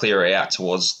was a lot clearer out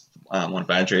towards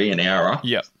Murrumbidgee and Aura.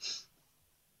 Yeah.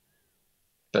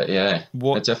 But yeah,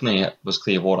 it definitely was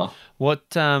clear water.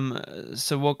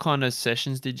 So what kind of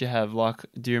sessions did you have? Like,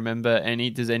 do you remember any?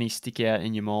 Does any stick out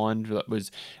in your mind? That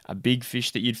was a big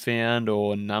fish that you'd found,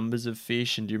 or numbers of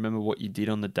fish? And do you remember what you did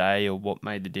on the day, or what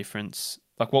made the difference?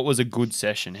 Like, what was a good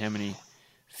session? How many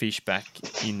fish back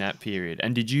in that period?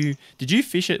 And did you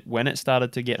fish it when it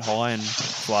started to get high and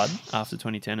flood after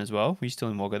 2010 as well? Were you still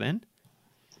in Wagga then?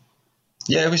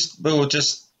 Yeah, we were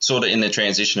just sort of in the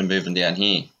transition of moving down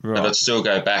here. Right. But I'd still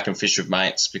go back and fish with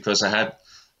mates because I had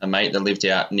a mate that lived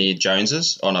out near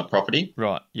Jones's on a property.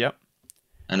 Right, yep.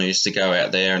 And I used to go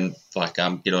out there and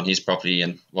get on his property,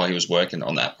 and while he was working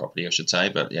on that property, I should say.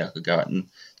 But yeah, I could go out and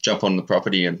jump on the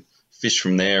property and fish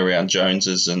from there around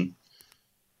Jones's, and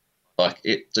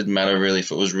it didn't matter really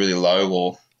if it was really low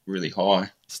or really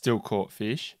high. Still caught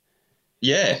fish?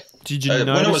 Yeah. Did you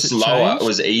notice when it was lower, changed? it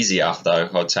was easier though,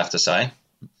 I'd have to say.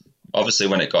 Obviously,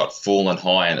 when it got full and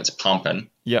high and it's pumping,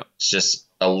 it's just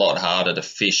a lot harder to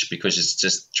fish because it's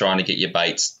just trying to get your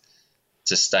baits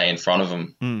to stay in front of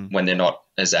them when they're not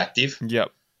as active.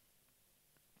 Yep.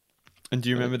 And do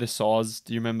you remember the size?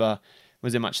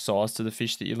 Was there much size to the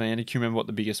fish that you landed? Can you remember what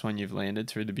the biggest one you've landed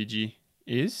through the Bidgie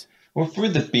is? Well, through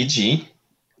the Bidgie,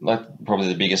 probably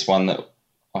the biggest one that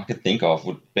I could think of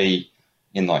would be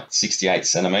in 68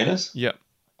 centimetres. Yep.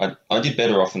 I did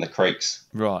better off in the creeks.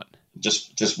 Right.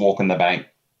 Just walking the bank.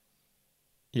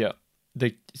 Yeah.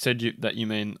 That you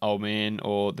mean Old Man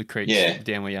or the creek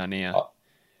down where you are now?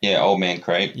 Yeah, Old Man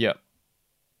Creek. Yep.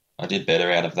 I did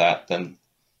better out of that than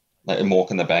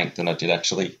walking the bank than I did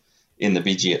actually in the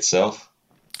Bidgie itself.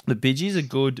 The Bidgie's a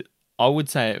good, I would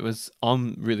say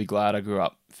I'm really glad I grew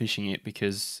up fishing it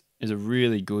because it's a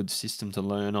really good system to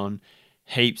learn on.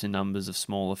 Heaps of numbers of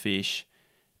smaller fish.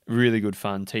 Really good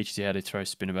fun. Teaches you how to throw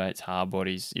spinnerbaits, hard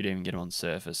bodies. You'd even get them on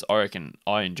surface. I reckon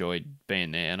I enjoyed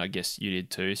being there, and I guess you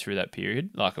did too through that period.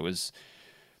 Like it was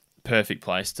a perfect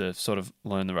place to sort of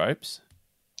learn the ropes.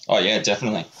 Oh yeah,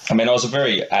 definitely. I mean, I was a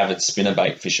very avid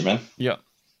spinnerbait fisherman. Yeah.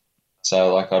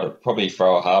 So I'd probably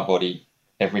throw a hard body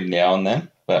every now and then,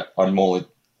 but I'd more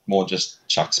just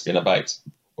chuck spinnerbaits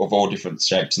of all different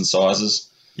shapes and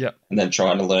sizes. Yeah. And then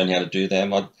trying to learn how to do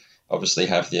them. I'd obviously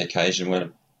have the occasion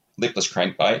where lipless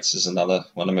crankbaits is another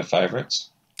one of my favourites.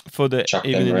 For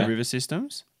even in the river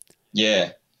systems?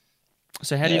 Yeah.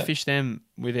 So how do you fish them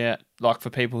without, for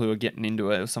people who are getting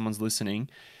into it or someone's listening,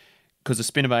 because a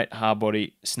spinnerbait, hard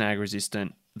body, snag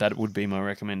resistant, that would be my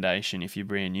recommendation if you're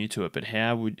brand new to it. But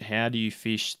how do you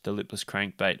fish the lipless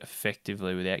crankbait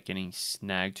effectively without getting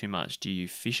snagged too much? Do you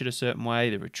fish it a certain way,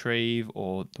 the retrieve,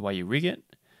 or the way you rig it?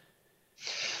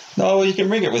 No, well, you can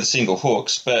rig it with single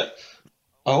hooks, but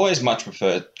I always much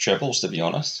prefer trebles, to be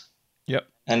honest. Yep.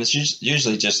 And it's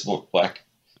usually just like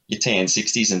your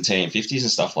TN60s and TN50s and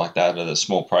stuff like that are the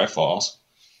small profiles.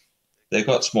 They've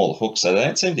got smaller hooks, so they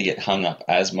don't seem to get hung up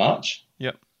as much.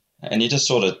 Yep. And you're just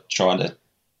sort of trying to,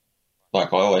 I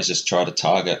always just try to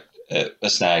target a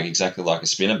snag exactly like a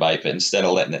spinnerbait, but instead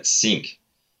of letting it sink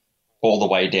all the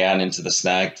way down into the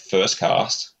snag first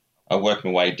cast, I work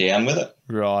my way down with it.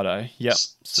 Righto. Yep.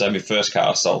 So my first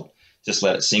cast, I'll just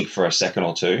let it sink for a second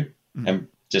or two and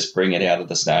just bring it out of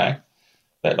the snag.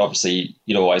 But obviously,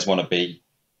 you'd always want to be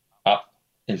up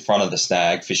in front of the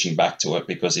snag, fishing back to it,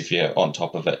 because if you're on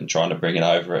top of it and trying to bring it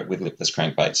over it with lipless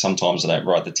crankbait, sometimes they don't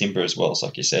ride the timber as well, as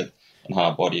like you said, on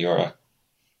hard body or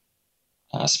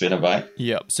a spinnerbait.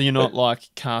 Yep. So you're not like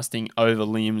casting over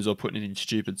limbs or putting it in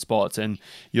stupid spots, and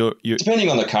you're depending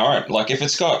on the current. Like if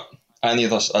it's got only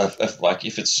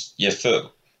if it's your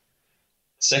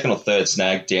second or third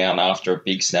snag down after a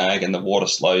big snag and the water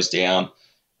slows down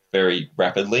very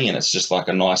rapidly and it's just like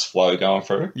a nice flow going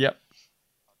through. Yep.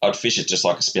 I'd fish it just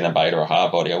like a spinnerbait or a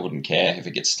hard body. I wouldn't care if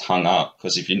it gets hung up,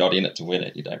 because if you're not in it to win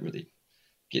it, you don't really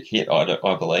get hit.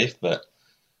 I believe, but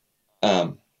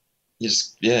you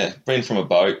just being from a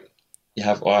boat, I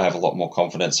have a lot more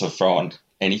confidence of throwing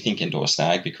anything into a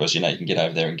snag, because you can get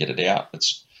over there and get it out.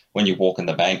 It's when you walk in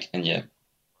the bank and you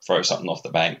throw something off the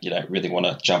bank, you don't really want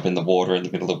to jump in the water in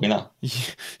the middle of winter.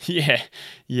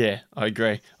 Yeah, I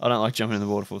agree. I don't like jumping in the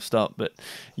water full stop, but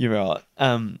you're right.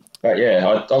 But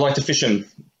yeah, I like to fish them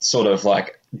sort of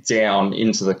like down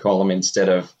into the column instead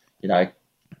of,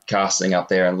 casting up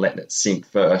there and letting it sink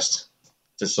first.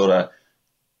 Just sort of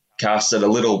cast it a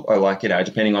little,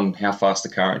 depending on how fast the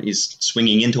current is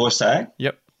swinging into a snag.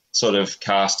 Yep. Sort of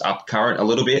cast up current a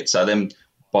little bit. So then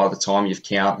by the time you've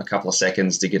counted a couple of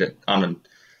seconds to get it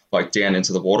down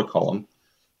into the water column,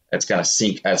 it's going to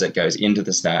sink as it goes into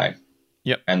the snag.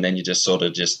 Yep. And then you just sort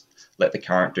of just let the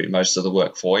current do most of the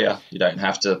work for you. You don't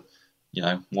have to,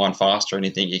 wind fast or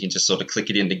anything. You can just sort of click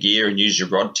it into gear and use your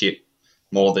rod tip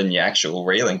more than your actual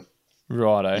reeling.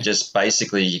 Righto.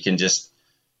 You can just,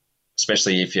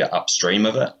 especially if you're upstream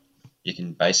of it, you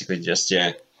can basically just,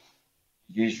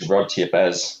 use your rod tip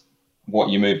as what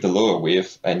you move the lure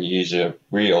with, and you use your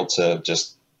reel to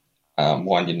just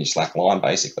wind in your slack line,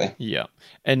 basically. Yeah.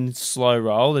 And slow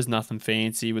roll, there's nothing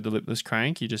fancy with the lipless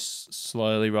crank. You're just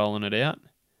slowly rolling it out.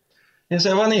 Yeah,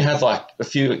 so I've only had like a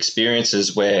few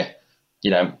experiences where,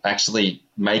 actually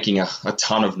making a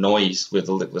ton of noise with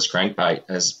the lipless crankbait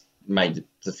has made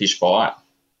the fish bite.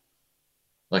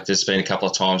 Like there's been a couple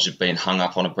of times you've been hung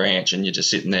up on a branch and you're just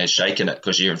sitting there shaking it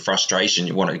because you're in frustration,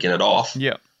 you want to get it off.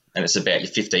 Yeah. And it's about your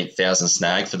 15,000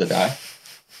 snag for the day.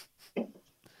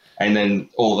 And then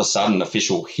all of a sudden the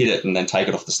fish will hit it and then take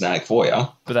it off the snag for you.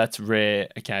 But that's rare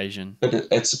occasion. But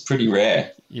it's pretty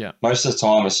rare. Yeah. Most of the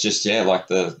time it's just, like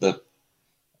the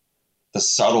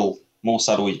more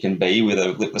subtle you can be with a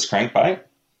lipless crankbait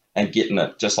and getting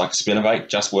it just like a spinnerbait,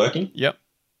 just working. Yep.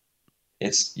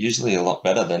 It's usually a lot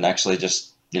better than actually just,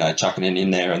 chucking it in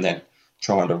there and then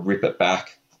trying to rip it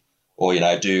back or,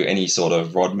 do any sort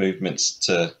of rod movements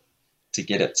to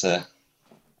get it to.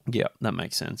 Yeah, that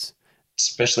makes sense.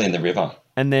 Especially in the river.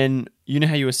 And then,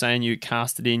 how you were saying you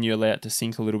cast it in, you allow it to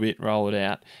sink a little bit, roll it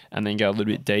out, and then go a little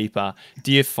bit deeper.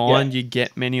 Do you find you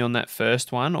get many on that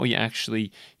first one, or you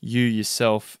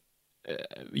yourself,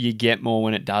 you get more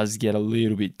when it does get a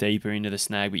little bit deeper into the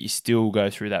snag, but you still go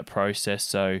through that process?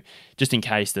 So just in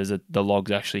case the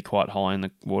log's actually quite high in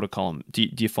the water column, do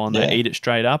you find they eat it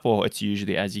straight up, or it's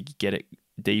usually as you get it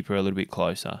deeper a little bit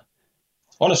closer?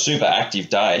 On a super active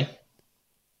day,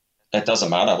 it doesn't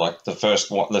matter. Like the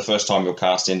first time you'll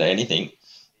cast into anything,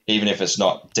 even if it's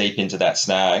not deep into that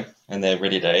snag and they're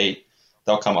ready to eat,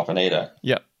 they'll come up and eat it.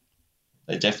 Yep.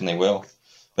 They definitely will.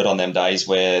 But on them days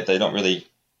where they're not really,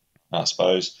 I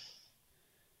suppose,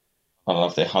 I don't know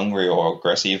if they're hungry or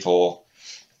aggressive or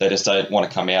they just don't want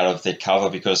to come out of their cover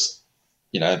because,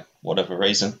 whatever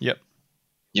reason. Yep.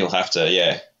 You'll have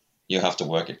to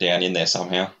work it down in there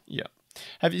somehow. Yep.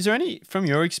 Is there any, from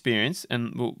your experience,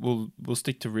 and we'll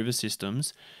stick to river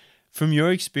systems, from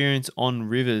your experience on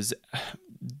rivers,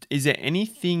 is there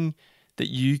anything that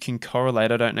you can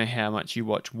correlate? I don't know how much you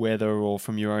watch weather or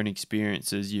from your own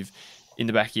experiences, you've in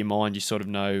the back of your mind, you sort of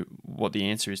know what the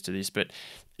answer is to this, but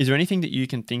is there anything that you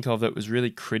can think of that was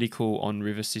really critical on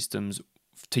river systems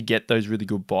to get those really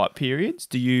good bite periods?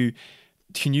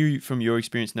 Can you, from your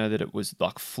experience, know that it was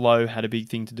like flow had a big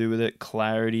thing to do with it,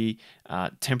 clarity,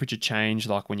 temperature change,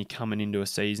 like when you're coming into a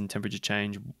season, temperature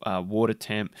change, water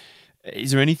temp?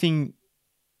 Is there anything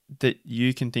that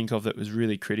you can think of that was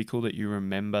really critical that you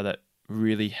remember that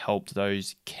really helped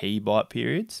those key bite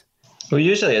periods? Well,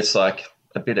 usually it's like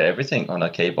a bit of everything on a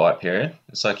key bite period.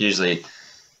 It's like usually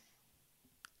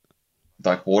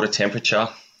like water temperature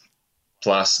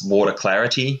plus water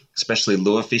clarity, especially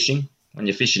lure fishing. When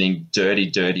you're fishing in dirty,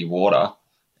 dirty water,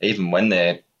 even when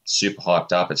they're super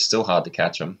hyped up, it's still hard to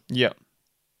catch them. Yeah.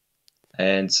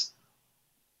 And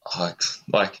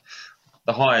like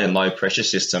the high and low pressure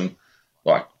system,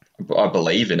 like I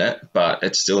believe in it, but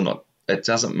it's still not it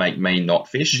doesn't make me not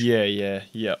fish. Yeah, yeah,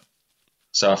 yep.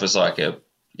 So if it's like a,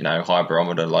 high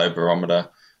barometer, low barometer,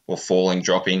 or falling,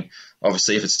 dropping,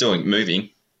 obviously if it's still moving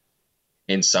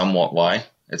in somewhat way,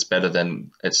 it's better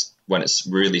than it's when it's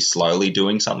really slowly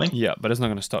doing something. Yeah, but it's not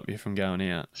going to stop you from going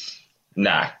out.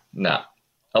 Nah.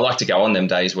 I like to go on them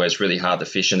days where it's really hard to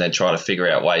fish and then try to figure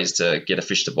out ways to get a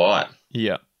fish to bite.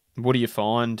 Yeah. What do you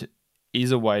find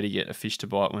is a way to get a fish to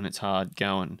bite when it's hard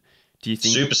going? Do you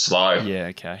think Super slow. Yeah,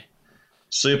 okay.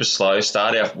 Super slow.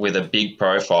 Start out with a big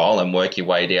profile and work your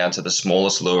way down to the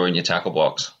smallest lure in your tackle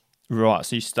box. Right,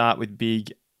 so you start with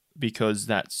big because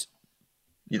that's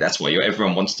what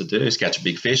everyone wants to do, is catch a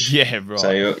big fish. Yeah, right.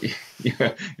 So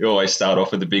you always start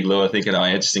off with the big lure thinking, oh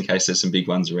yeah, just in case there's some big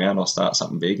ones around, I'll start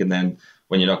something big. And then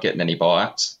when you're not getting any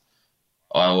bites,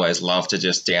 I always love to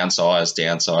just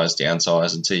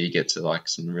downsize until you get to like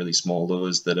some really small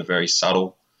lures that are very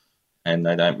subtle and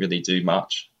they don't really do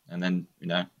much. And then,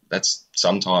 that's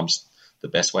sometimes the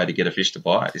best way to get a fish to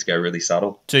bite is go really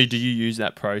subtle. So do you use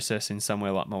that process in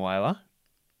somewhere like Mulwala?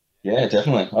 Yeah,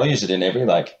 definitely. I use it in every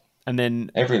lake. And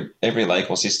then every lake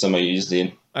or system I use it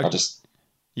in. Okay.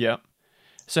 Yeah.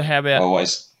 So how about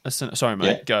always? Sorry,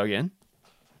 mate. Yeah. Go again.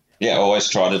 Yeah, I always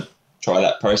try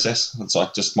that process. It's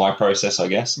like just my process, I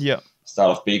guess. Yeah.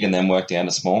 Start off big and then work down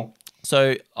to small.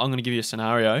 So I'm going to give you a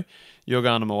scenario. You're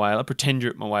going to Mulwala. Pretend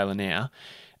you're at Mulwala now.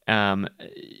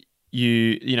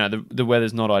 The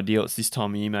weather's not ideal. It's this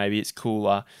time of year. Maybe it's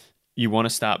cooler. You want to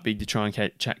start big to try and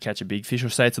catch a big fish, or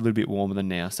say it's a little bit warmer than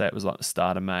now. Say it was like the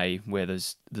start of May where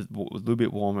there's a little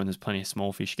bit warmer and there's plenty of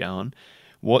small fish going.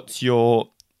 You're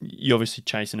obviously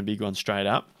chasing a big one straight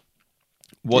up.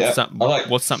 What's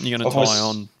something you're going to tie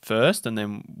on first, and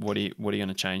then what are you going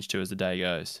to change to as the day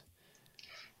goes?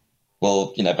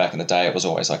 Well, back in the day it was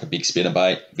always like a big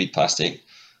spinnerbait, big plastic.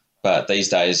 But these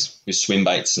days with swim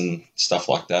baits and stuff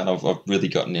like that, I've really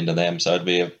gotten into them. So it'd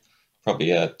be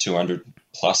probably a 200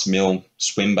 plus mil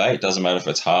swim bait. Doesn't matter if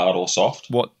it's hard or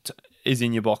soft. What is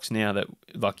in your box now that,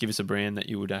 like, give us a brand that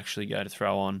you would actually go to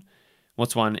throw on?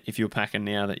 What's one, if you were packing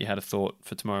now that you had a thought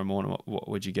for tomorrow morning, what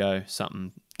would you go?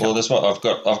 Something. Well, there's what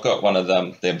I've got one of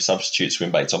them substitute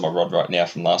swim baits on my rod right now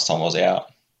from last time I was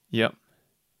out. Yep.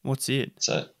 What's it?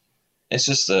 So it's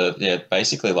just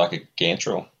basically like a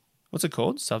gantrel. What's it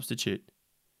called? Substitute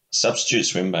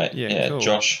swim bait. Yeah, cool.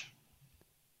 Josh.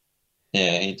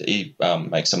 Yeah, he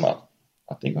makes them up.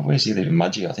 I think, where's he live in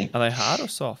Mudgee, I think. Are they hard or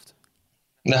soft?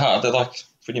 No, they're like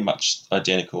pretty much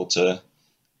identical to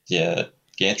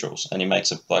gantrels, and he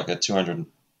makes it like a 200,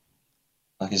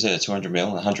 like I said, a 200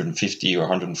 mil, 150 or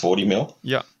 140 mil.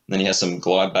 Yeah. And then he has some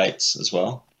glide baits as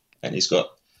well, and he's got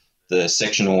the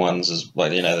sectional ones as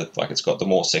like it's got the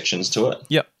more sections to it.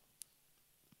 Yep.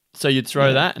 So you'd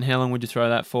throw that, and how long would you throw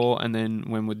that for? And then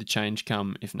when would the change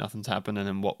come if nothing's happened? And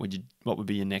then what would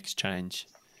be your next change?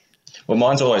 Well,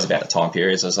 mine's always about the time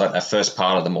periods. It's like that first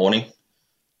part of the morning.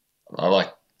 I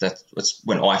like that. It's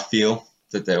when I feel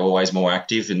that they're always more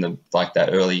active in that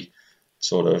early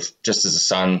sort of just as the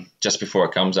sun, just before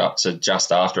it comes up to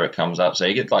just after it comes up. So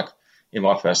you get, like, in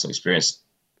my personal experience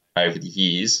over the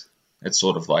years, it's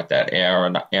sort of like that hour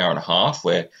and a half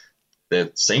where they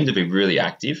seem to be really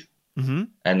active. Mm-hmm.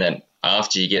 And then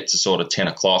after you get to sort of 10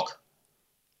 o'clock,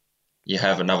 you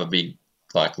have another big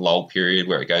lull period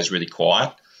where it goes really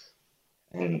quiet.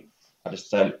 And I just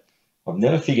don't, I've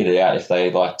never figured it out if they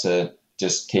like to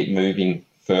just keep moving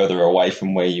further away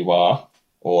from where you are,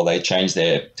 or they change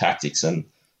their tactics and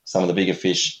some of the bigger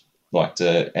fish like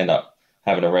to end up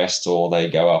having a rest, or they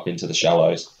go up into the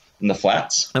shallows and the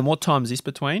flats. And what time is this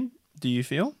between, do you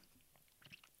feel?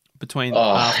 Between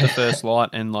after first light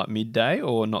and like midday,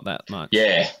 or not that much?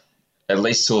 Yeah, at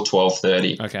least till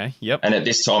 12:30. Okay, yep. And at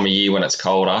this time of year when it's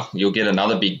colder, you'll get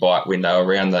another big bite window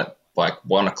around that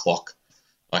 1 o'clock.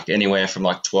 Like anywhere from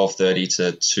 12:30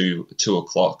 to 2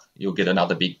 o'clock, you'll get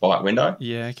another big bite window.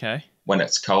 Yeah, okay. When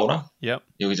it's colder. Yep.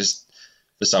 You'll just,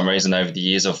 for some reason over the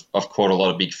years, I've caught a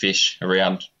lot of big fish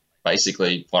around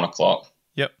basically 1 o'clock.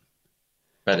 Yep.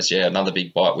 But it's, another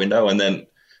big bite window, and then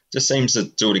just seems to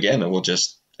do it again.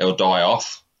 It'll die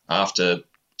off after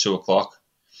 2 o'clock,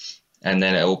 and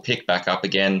then it will pick back up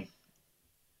again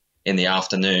in the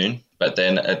afternoon, but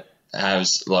then it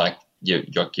has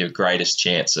your greatest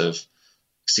chance of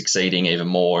succeeding even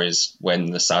more is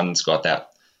when the sun's got that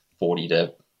 40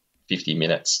 to 50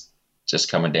 minutes just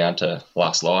coming down to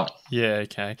last light. Yeah,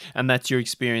 okay. And that's your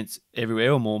experience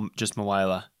everywhere, or more just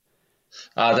Mulwala?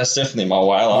 That's definitely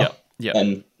Mulwala. Yep.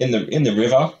 And in the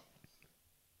river,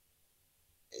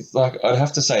 it's I'd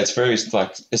have to say it's very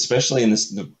especially in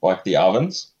the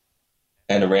ovens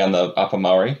and around the Upper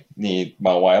Murray near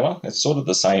Mulwala. It's sort of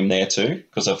the same there too,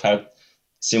 because I've had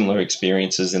similar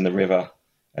experiences in the river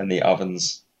and the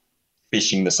ovens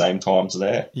fishing the same times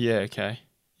there. Yeah, okay.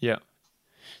 Yeah.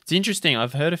 It's interesting.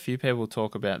 I've heard a few people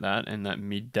talk about that and that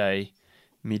midday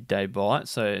bite.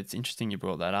 So it's interesting you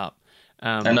brought that up.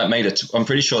 And that I'm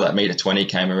pretty sure that meter 20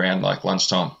 came around like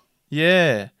lunchtime.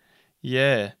 Yeah.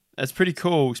 Yeah. That's pretty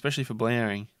cool, especially for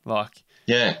blaring. Like,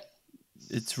 Yeah.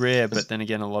 it's rare, but then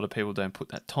again, a lot of people don't put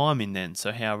that time in then.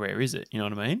 So how rare is it? You know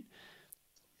what I mean?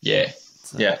 Yeah.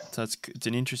 So, Yeah. So it's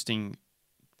an interesting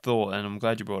thought, and I'm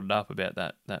glad you brought it up about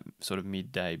that sort of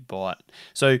midday bite.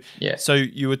 So Yeah. So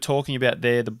you were talking about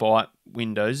there the bite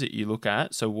windows that you look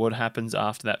at. So what happens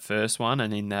after that first one,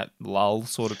 and in that lull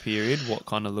sort of period, what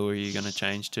kind of lure are you going to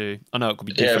change to? I know it could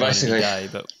be different on any day,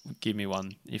 but give me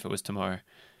one if it was tomorrow.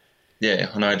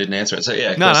 Yeah, I know I didn't answer it. So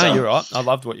yeah, No, you're right. I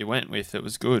loved what you went with. It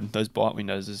was good. Those bite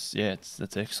windows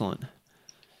that's excellent.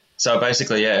 So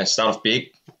basically, yeah, start off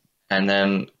big, and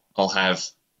then I'll have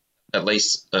at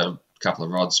least a couple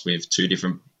of rods with two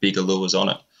different bigger lures on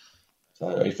it. So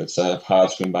if it's a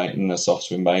hard swim bait and a soft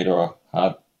swim bait, or a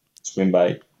hard swim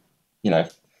bait,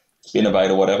 spinner bait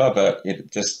or whatever, but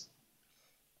it just,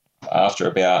 after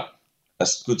about a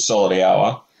good solid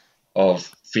hour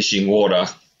of fishing water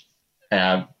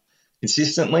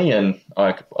consistently and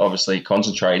like obviously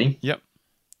concentrating. Yep.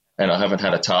 And I haven't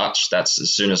had a touch. That's as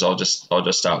soon as I'll just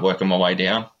start working my way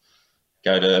down.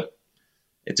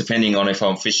 It's depending on if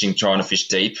I'm trying to fish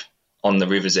deep on the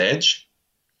river's edge,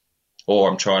 or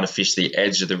I'm trying to fish the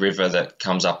edge of the river that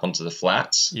comes up onto the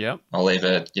flats. Yep. I'll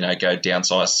either, go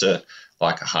downsize to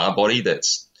like a hard body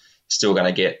that's still going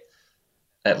to get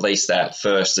at least that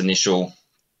first initial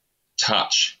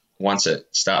touch once it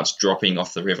starts dropping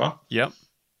off the river. Yep.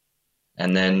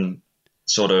 And then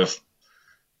sort of,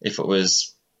 if it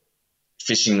was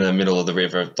fishing in the middle of the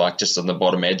river, like just on the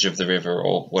bottom edge of the river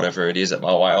or whatever it is at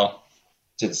Mulwala,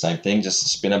 do the same thing, just a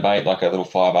spinner bait, like a little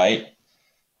 5/8,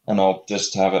 and I'll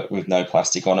just have it with no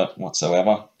plastic on it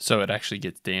whatsoever. So it actually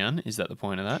gets down? Is that the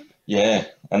point of that? Yeah,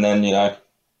 and then,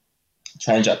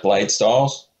 change up blade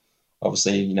styles.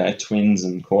 Obviously, twins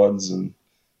and quads and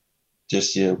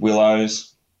just your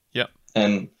willows. Yep.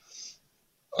 And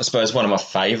I suppose one of my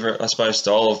favourite,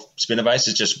 style of spinner baits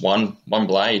is just one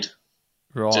blade.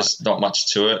 Right. Just not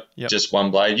much to it. Yep. Just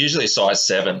one blade, usually a size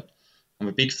 7. I'm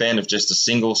a big fan of just a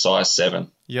single size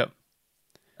 7. Yep.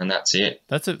 And that's it.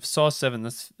 That's a size 7.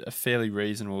 That's a fairly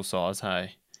reasonable size,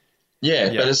 hey?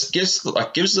 Yeah, yep. But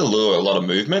it gives the lure a lot of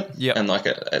movement. Yep. And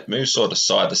it moves sort of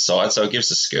side to side, so it gives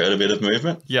the skirt a bit of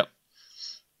movement. Yep.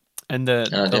 And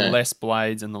the less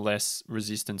blades and the less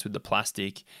resistance with the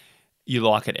plastic, you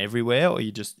like it everywhere, or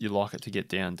you like it to get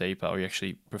down deeper, or you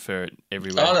actually prefer it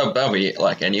everywhere? Oh, that'll be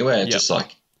like anywhere, yep. Just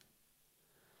like,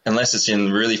 unless it's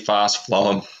in really fast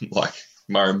flowing, like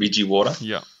Murrumbidgee water.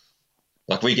 Yeah.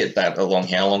 Like we get that along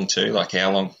Howlong too, like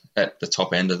Howlong at the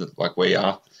top end of like we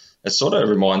are. It sort of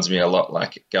reminds me a lot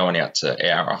like going out to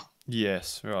Aura.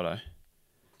 Yes, righto.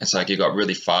 It's like you've got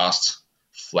really fast,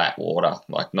 flat water,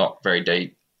 like not very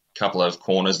deep, couple of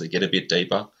corners that get a bit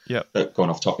deeper. Yeah. But going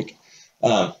off topic.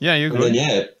 Yeah, you're good. And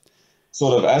then,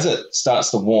 sort of as it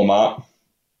starts to warm up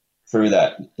through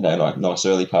that, like nice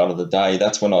early part of the day,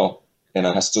 that's when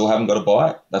I still haven't got a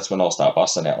bite, that's when I'll start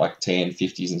busting out like 10,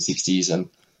 50s and 60s and,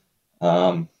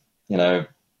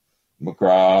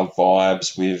 McGrath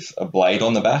vibes with a blade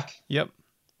on the back. Yep.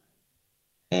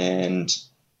 And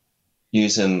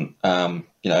using,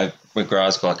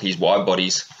 McGrath's got like his wide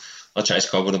bodies. I chase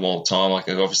cod with them all the time. Like,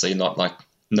 they're obviously not like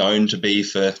known to be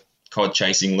for cod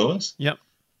chasing lures. Yep.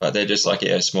 But they're just like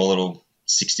a small little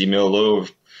 60 mil lure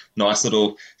with nice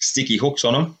little sticky hooks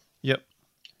on them. Yep.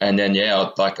 And then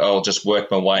I'll just work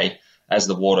my way as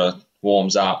the water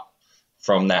warms up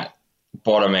from that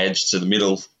bottom edge to the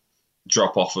middle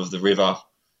drop off of the river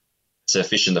to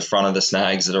fishing the front of the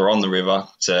snags that are on the river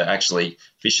to actually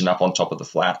fishing up on top of the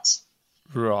flats.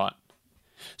 Right.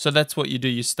 So that's what you do.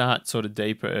 You start sort of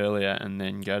deeper earlier and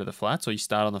then go to the flats, or you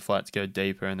start on the flats, go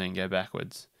deeper, and then go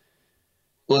backwards?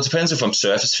 Well, it depends if I'm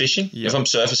surface fishing. Yep. If I'm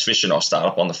surface fishing, I'll start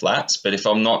up on the flats. But if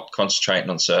I'm not concentrating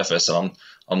on surface and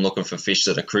I'm looking for fish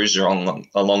that are cruising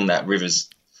along that river's,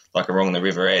 like along the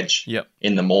river edge, yep.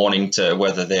 in the morning, to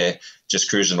whether they're just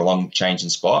cruising along changing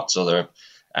spots or they're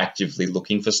actively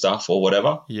looking for stuff or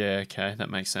whatever. Yeah, okay, that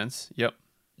makes sense. Yep.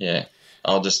 Yeah,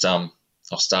 I'll just I'll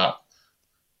start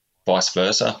vice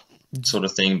versa sort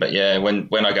of thing. But yeah, when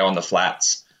I go on the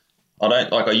flats,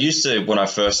 I used to, when I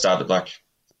first started like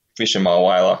fishing my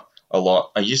whaler a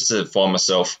lot, I used to find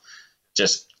myself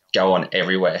just going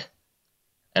everywhere,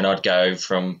 and I'd go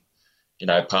from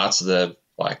parts of the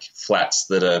like flats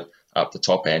that are up the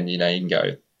top end, you can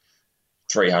go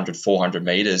 300, 400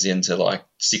 meters into like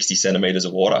 60 centimeters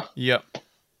of water. Yep.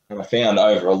 And I found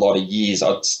over a lot of years,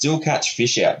 I'd still catch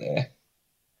fish out there.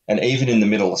 And even in the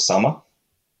middle of summer,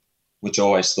 which I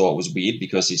always thought was weird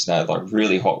because it's like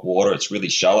really hot water, it's really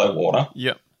shallow water.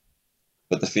 Yep.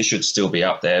 But the fish would still be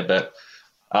up there. But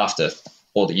after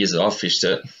all the years that I've fished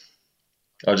it,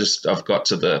 I've got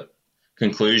to the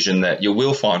conclusion that you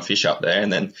will find fish up there,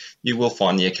 and then you will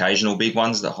find the occasional big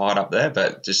ones that hide up there,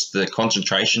 but just the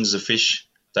concentrations of fish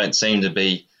don't seem to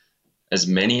be as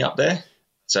many up there.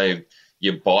 So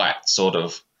you bite sort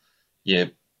of,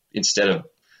 instead of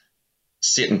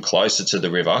sitting closer to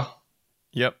the river.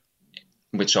 Yep.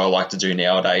 Which I like to do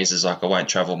nowadays, is like I won't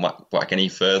travel like any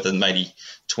further than maybe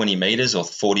 20 metres or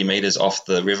 40 metres off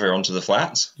the river onto the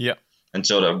flats. Yep. And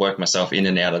sort of work myself in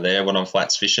and out of there when I'm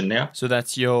flats fishing now. So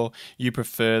that's you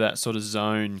prefer that sort of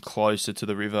zone closer to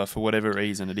the river for whatever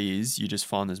reason it is. You just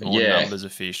find there's more numbers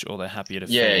of fish, or they're happier to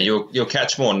feed. Yeah, you'll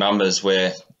catch more numbers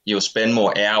where you'll spend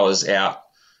more hours out.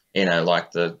 In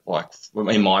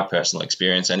my personal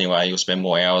experience anyway, you'll spend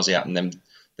more hours out in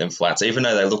them flats, even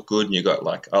though they look good and you got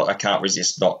I can't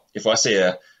resist not. If I see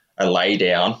a lay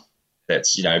down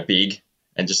that's big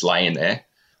and just laying there,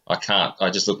 I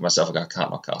just look at myself and go, I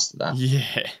can't not cast at that.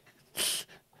 Yeah.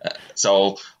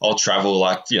 So I'll travel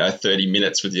 30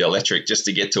 minutes with the electric just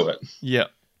to get to it.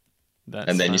 Yep. And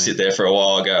then funny. You sit there for a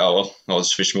while and go, oh, well, I'll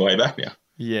just fish my way back now.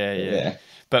 Yeah.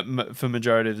 But for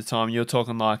majority of the time, you're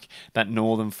talking like that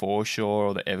northern foreshore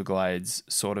or the Everglades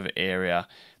sort of area.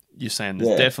 You're saying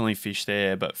there's definitely fish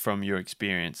there, but from your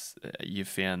experience, you've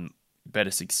found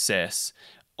better success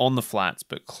on the flats,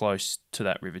 but close to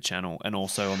that river channel, and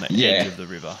also on the edge of the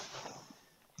river.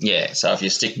 Yeah, so if you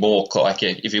stick more,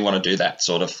 if you want to do that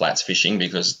sort of flats fishing,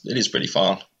 because it is pretty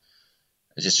fun.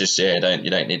 It's just you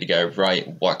don't need to go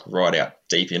right out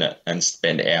deep in it and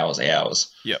spend hours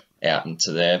out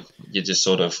into there. You just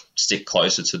sort of stick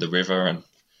closer to the river and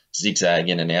zigzag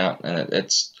in and out, and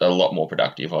it's a lot more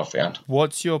productive, I've found.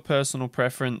 What's your personal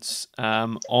preference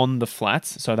on the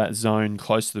flats, so that zone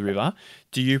close to the river?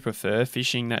 Do you prefer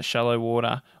fishing that shallow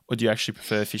water, or do you actually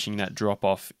prefer fishing that drop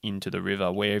off into the river?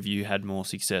 Where have you had more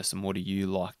success, and what do you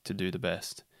like to do the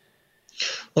best?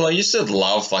 Well, I used to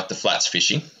love the flats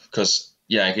fishing because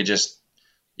you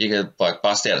could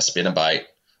bust out a spinnerbait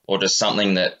or just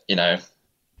something that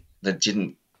that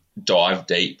didn't dive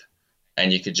deep,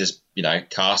 and you could just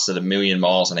cast it 1,000,000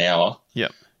 miles an hour.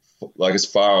 Yep. As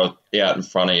far out in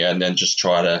front of you, and then just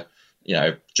try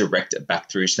to direct it back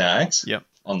through snags. Yep.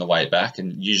 On the way back,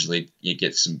 and usually you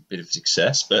get some bit of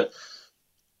success. But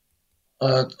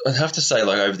I'd have to say,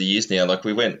 over the years now,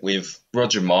 we went with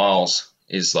Roger Miles,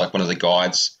 is one of the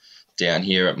guides down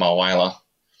here at Mulwala.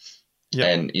 Yep.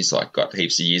 And he's got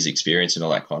heaps of years experience and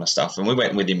all that kind of stuff. And we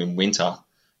went with him in winter,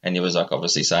 and he was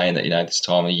obviously saying that this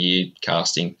time of year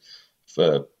casting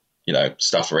for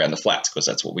stuff around the flats, because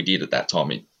that's what we did at that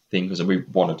time of thing, because we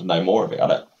wanted to know more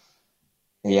about it.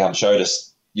 He showed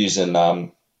us using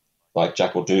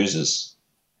jackal doozers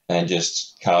and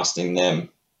just casting them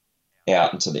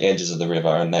out into the edges of the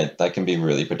river, and they can be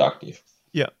really productive.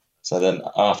 Yeah. So then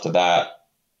after that,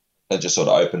 it just sort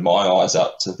of opened my eyes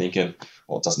up to thinking,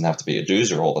 well, it doesn't have to be a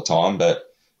doozer all the time,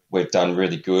 but we've done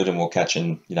really good, and we're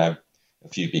catching, a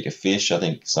few bigger fish. I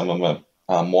think some of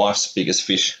my wife's biggest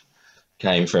fish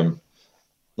came from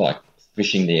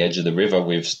fishing the edge of the river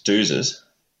with doozers.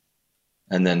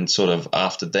 And then sort of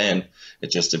after then,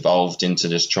 it just evolved into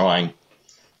just trying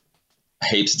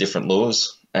heaps of different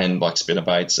lures and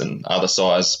spinnerbaits and other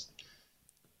size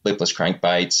lipless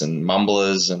crankbaits and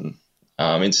mumblers. And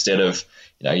instead of,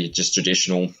 you just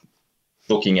traditional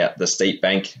looking at the steep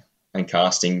bank and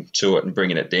casting to it and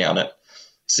bringing it down it,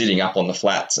 sitting up on the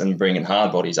flats and bringing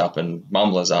hard bodies up and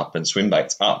mumblers up and swim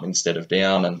baits up instead of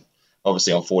down, and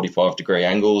obviously on 45-degree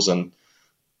angles, and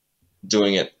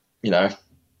doing it, in a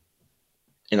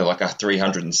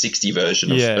 360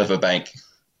 version of a bank,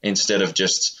 instead of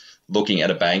just looking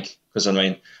at a bank. Because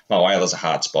Mulwala's a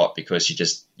hard spot, because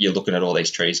you're looking at all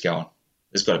these trees going,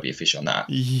 there's got to be a fish on that.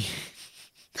 Yeah.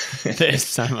 There's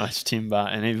so much timber,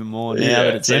 and even more now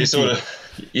that it's empty.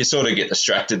 You sort of get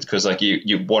distracted, because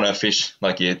you want to fish,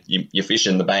 you're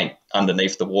fishing the bank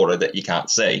underneath the water that you can't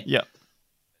see. Yeah.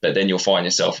 But then you'll find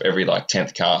yourself every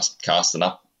 10th casting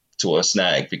up to a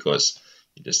snag, because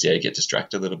you just get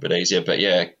distracted a little bit easier. But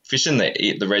fishing the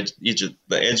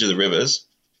edge of the rivers,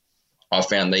 I've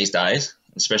found these days,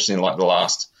 especially in the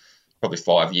last probably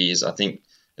 5 years, I think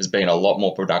has been a lot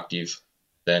more productive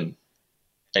than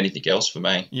anything else for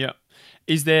me. Yeah.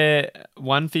 Is there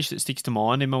one fish that sticks to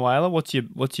mind in Mulwala? What's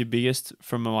your biggest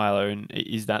from Mulwala, and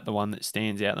is that the one that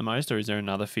stands out the most, or is there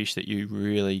another fish that you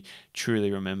really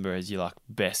truly remember as your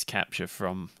best capture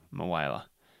from Mulwala?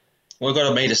 We've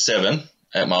got 1.7 metre,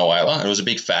 at Mulwala, and it was a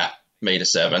big fat metre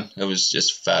 7. It was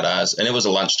just fat as, and it was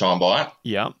a lunchtime bite.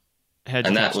 Yeah. How'd you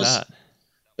And catch that?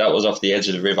 That was off the edge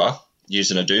of the river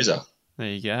using a doozer. There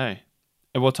you go.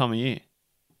 At what time of year?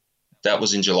 That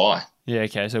was in July. Yeah,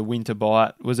 okay. So winter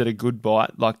bite. Was it a good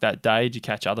bite like that day? Did you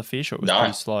catch other fish or it was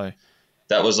pretty slow?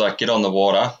 That was like get on the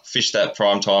water, fish that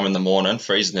prime time in the morning,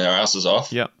 freezing their asses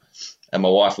off. Yep. And my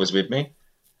wife was with me.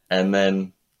 And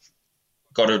then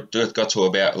got to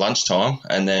about lunchtime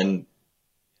and then,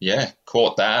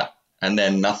 caught that. And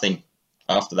then nothing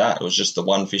after that. It was just the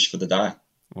one fish for the day.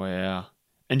 Wow.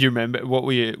 And do you remember what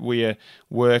were you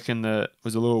working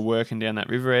was the lure working down that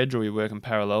river edge or were you working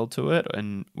parallel to it?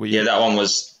 And that one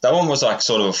was like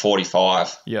sort of a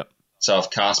 45. Yep. So I've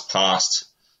cast past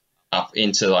up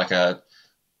into like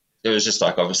it was just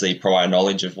like obviously prior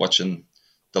knowledge of watching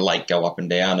the lake go up and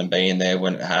down and being there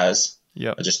when it has.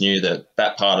 Yep. I just knew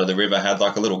that part of the river had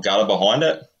like a little gutter behind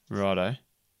it. Righto.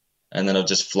 And then I've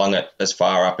just flung it as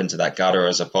far up into that gutter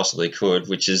as I possibly could,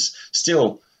 which is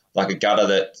still like a gutter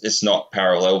that it's not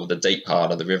parallel with the deep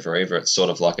part of the river either. It's sort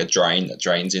of like a drain that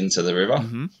drains into the river.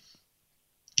 Mm-hmm.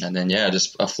 And then,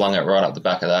 I flung it right up the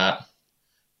back of that.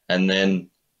 And then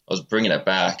I was bringing it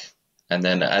back. And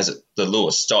then as the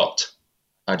lure stopped,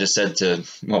 I just said to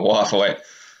my wife, I went,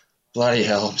 bloody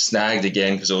hell, I'm snagged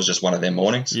again because it was just one of their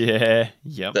mornings. Yeah,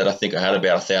 yep. That I think I had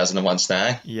about 1,001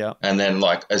 snag. Yeah. And then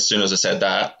like as soon as I said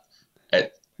that,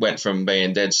 it went from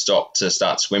being dead stop to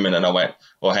start swimming. And I went,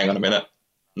 well, hang on a minute.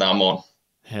 No, I'm on.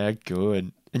 How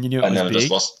good. And you knew it was big? I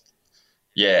just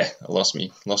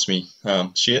lost me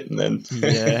shit, and then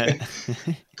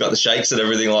got the shakes and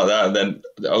everything like that. And then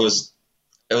it was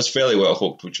fairly well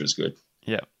hooked, which was good.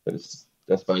 Yeah. But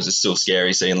I suppose it's still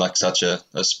scary seeing like such a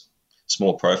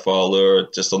small profile lure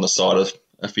just on the side of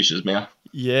a fish's mouth.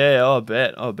 Yeah, I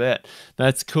bet.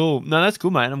 That's cool. No, that's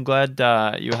cool, mate. I'm glad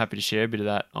you were happy to share a bit of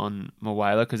that on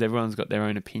Mulwala because everyone's got their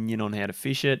own opinion on how to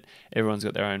fish it. Everyone's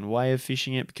got their own way of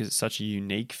fishing it because it's such a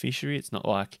unique fishery. It's not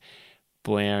like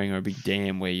Blowering or a big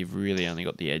dam where you've really only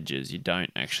got the edges. You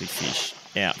don't actually fish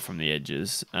out from the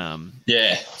edges.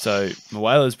 So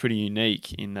Mulwala is pretty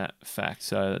unique in that fact.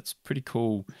 So it's pretty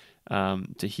cool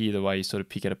to hear the way you sort of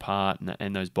pick it apart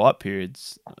and those bite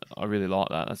periods. I really like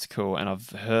that. That's cool. And I've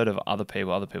heard of other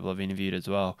people I've interviewed as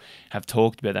well, have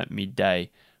talked about that midday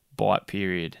bite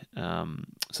period. So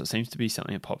it seems to be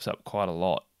something that pops up quite a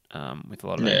lot with a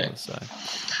lot of anglers. So.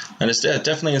 And it's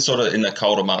definitely in the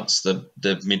colder months,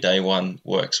 the midday one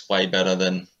works way better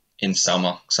than in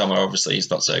summer. Summer obviously is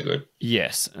not so good.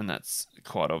 Yes, and that's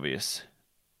quite obvious.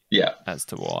 Yeah. As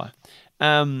to why.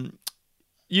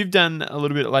 You've done a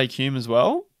little bit at Lake Hume as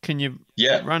well. Can you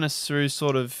run us through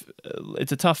sort of,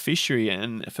 it's a tough fishery,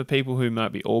 and for people who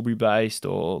might be Albury-based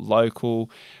or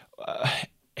local,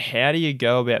 how do you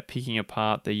go about picking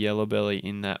apart the yellow belly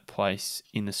in that place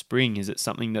in the spring? Is it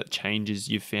something that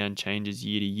you've found changes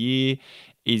year to year?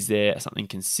 Is there something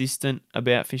consistent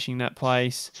about fishing that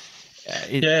place?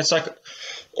 It's like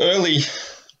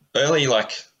early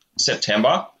like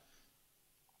September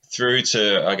through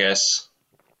to, I guess,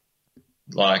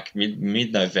 like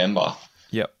mid-November.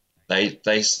 Yep.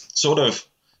 They sort of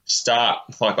start,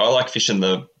 like I like fishing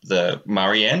the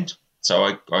Murray end.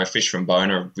 So I fish from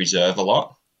Bona Reserve a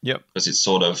lot. Yep. Because it's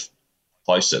sort of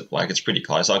close, it's pretty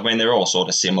close. I mean, they're all sort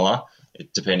of similar,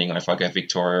 depending on if I go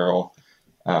Victoria or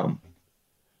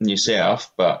New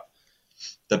South. But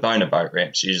the Bona boat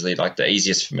ramp's usually like the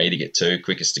easiest for me to get to,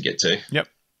 quickest to get to. Yep.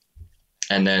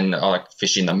 And then I like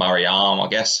fishing the Murray Arm, I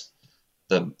guess,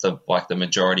 the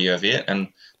majority of it. And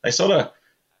they sort of,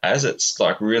 as it's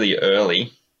like really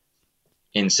early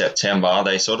in September,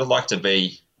 they sort of like to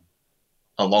be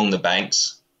along the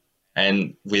banks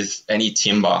and with any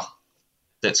timber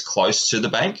that's close to the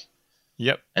bank.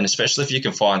 Yep. And especially if you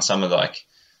can find some of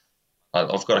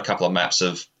I've got a couple of maps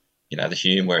of, the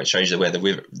Hume where it shows you where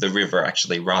the river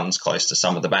actually runs close to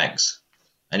some of the banks.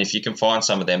 And if you can find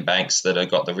some of them banks that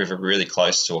have got the river really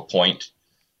close to a point,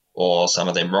 or some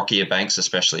of them rockier banks,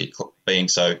 especially being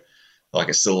so, like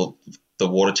it's still the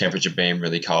water temperature being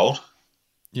really cold.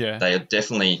 Yeah.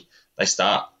 They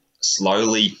start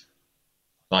slowly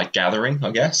like gathering,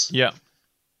 I guess. Yeah.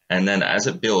 And then as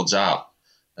it builds up,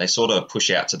 they sort of push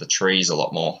out to the trees a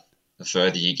lot more the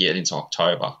further you get into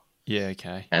October. Yeah,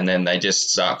 okay. And then they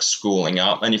just start schooling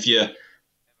up. And if you've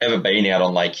ever been out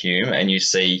on Lake Hume and you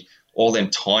see all them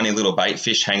tiny little bait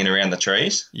fish hanging around the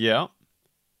trees,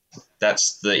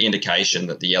 that's the indication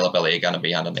that the yellow belly are going to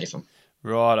be underneath them.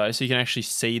 Righto. So you can actually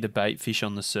see the bait fish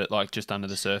on like just under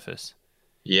the surface.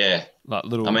 Yeah. Like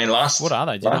little. I mean, what are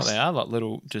they? Do you know what they are? Like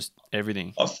little, just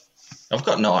everything. I've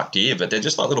got no idea, but they're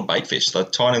just like little bait fish,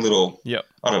 like tiny little. Yep.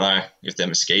 I don't know if they're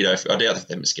mosquito. I doubt if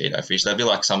they're mosquito fish. They'd be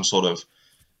like some sort of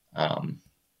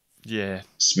Yeah.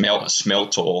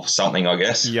 smelt or something, I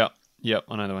guess. Yep. Yep.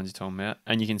 I know the ones you're talking about,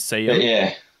 and you can see But them.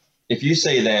 yeah, if you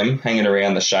see them hanging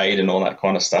around the shade and all that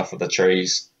kind of stuff with the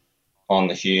trees on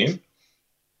the Hume,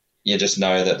 you just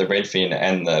know that the redfin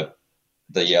and the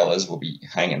yellows will be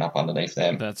hanging up underneath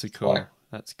them. That's cool. Like,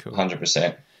 that's cool.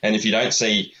 100%. And if you don't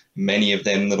see many of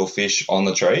them little fish on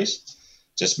the trees,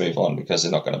 just move on because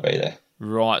they're not going to be there.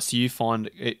 Right. So you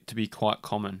find it to be quite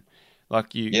common.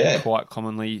 Like quite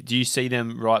commonly, do you see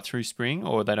them right through spring,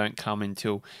 or they don't come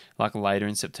until like later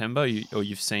in September, or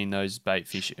you've seen those bait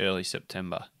fish early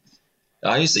September?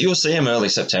 You'll see them early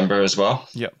September as well.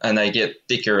 Yep. And they get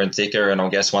thicker and thicker. And I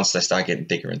guess once they start getting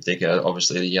thicker and thicker,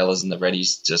 obviously the yellows and the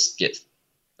reddies just get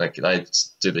like they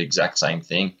do the exact same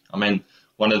thing. I mean,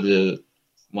 one of the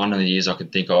years I can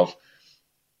think of,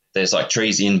 there's like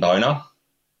trees in Bona,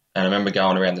 and I remember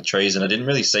going around the trees and I didn't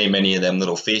really see many of them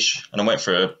little fish. And I went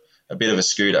for a bit of a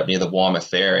scoot up near the Weimar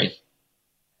Ferry,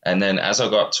 and then as I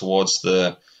got towards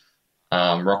the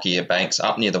rockier banks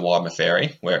up near the Weimar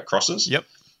Ferry where it crosses, yep,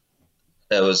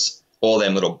 there was all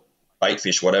them little bait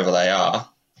fish, whatever they are,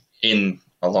 in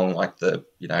along like the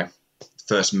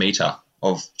first metre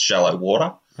of shallow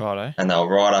water. Righto. And they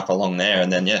were right up along there,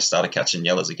 and then started catching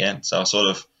yellows again. So I sort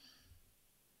of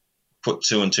put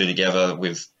two and two together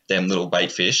with them little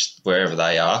bait fish wherever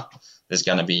they are. There's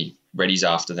going to be reddies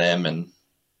after them, and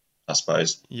I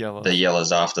suppose the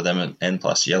yellows after them, and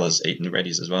plus yellows eating the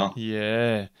reddies as well.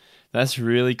 Yeah, that's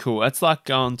really cool. That's like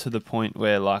going to the point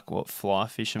where like what fly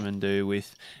fishermen do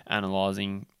with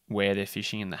analysing where they're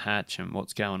fishing in the hatch and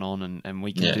what's going on, and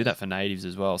we can do that for natives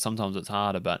as well. Sometimes it's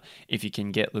harder, but if you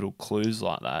can get little clues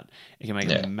like that, it can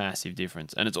make a massive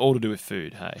difference. And it's all to do with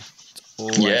food, hey? It's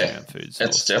always around food source.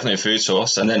 It's definitely a food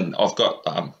source. And then I've got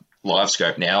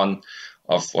LiveScope now, and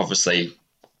I've obviously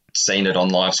seen it on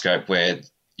LiveScope where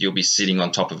you'll be sitting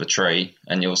on top of a tree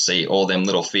and you'll see all them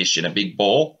little fish in a big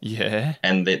ball. Yeah.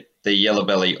 And the yellow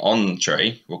belly on the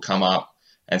tree will come up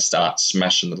and start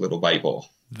smashing the little bait ball.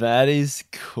 That is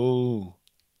cool.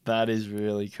 That is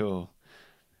really cool.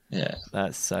 Yeah.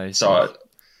 That's so sick.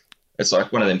 It's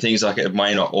like one of them things, like it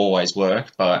may not always work,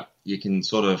 but you can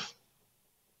sort of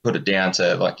put it down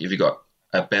to like if you've got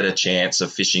a better chance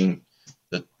of fishing,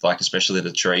 especially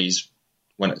the trees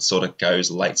when it sort of goes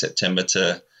late September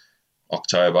to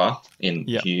October in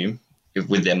Hume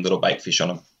with them little bait fish on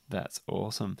them. That's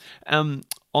awesome. On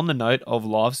the note of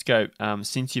LiveScope,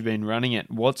 since you've been running it,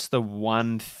 what's the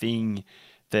one thing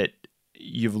that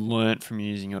you've learnt from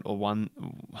using it, or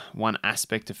one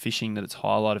aspect of fishing that it's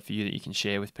highlighted for you that you can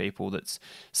share with people that's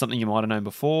something you might have known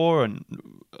before, and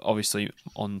obviously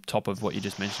on top of what you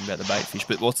just mentioned about the bait fish,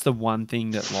 but what's the one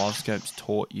thing that LiveScope's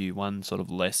taught you, one sort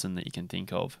of lesson that you can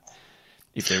think of,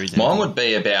 if there is anything? Mine would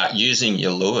be about using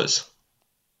your lures.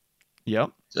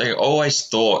 Yep. So I always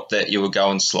thought that you were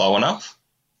going slow enough.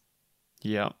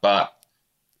 Yeah. But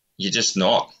you're just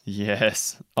not.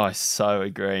 Yes, I so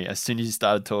agree. As soon as you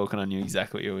started talking, I knew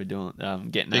exactly what you were doing,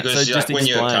 getting at. Because so just when explain.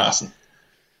 you're casting,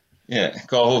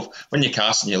 when you're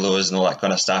casting your lures and all that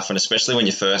kind of stuff, and especially when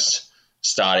you first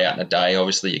start out in a day,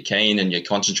 obviously you're keen and you're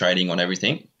concentrating on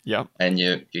everything. Yeah. And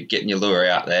you're getting your lure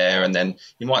out there, and then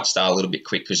you might start a little bit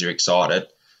quick because you're excited,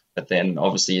 but then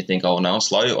obviously you think, oh no,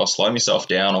 I'll slow myself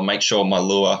down. I'll make sure my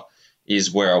lure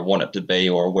is where I want it to be,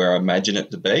 or where I imagine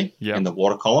it to be in the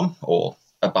water column, or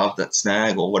above that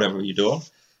snag, or whatever you're doing.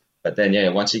 But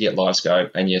then, once you get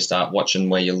LiveScope and you start watching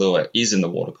where your lure is in the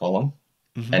water column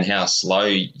and how slow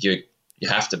you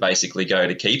have to basically go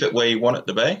to keep it where you want it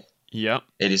to be. Yeah.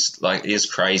 It is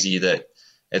crazy that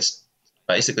it's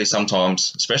basically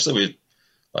sometimes, especially with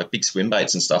like big swim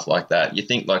baits and stuff like that, you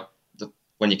think like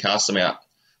when you cast them out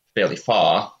fairly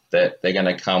far that they're going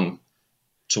to come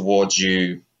towards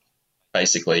you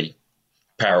basically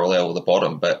parallel with the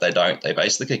bottom, but they don't. They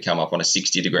basically come up on a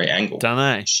 60-degree angle. Don't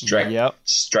they?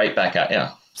 Straight back at you.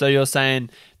 So you're saying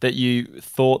that you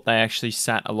thought they actually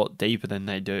sat a lot deeper than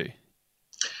they do?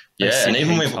 Yeah, and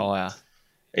even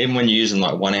when you're using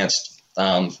like 1 ounce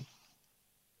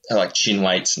like chin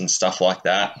weights and stuff like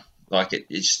that, like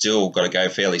you still got to go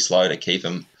fairly slow to keep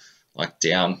them like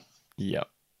down. Yep.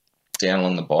 Down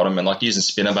on the bottom, and like using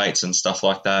spinner baits and stuff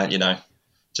like that,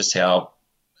 just how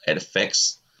it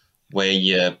affects where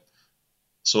you're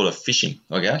sort of fishing,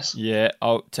 I guess. Yeah.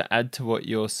 To add to what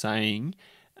you're saying,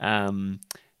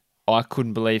 I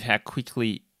couldn't believe how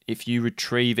quickly, if you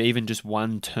retrieve even just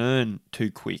one turn too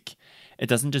quick, it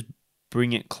doesn't just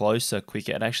bring it closer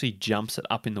quicker, it actually jumps it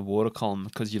up in the water column,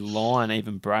 because your line,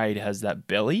 even braid, has that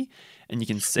belly, and you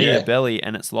can see the belly,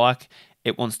 and it's like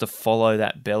it wants to follow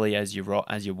that belly as you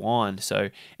wind. So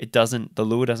the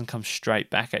lure doesn't come straight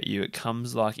back at you. It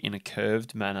comes like in a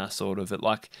curved manner, sort of. It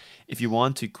like if you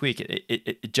wind too quick,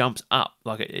 it jumps up,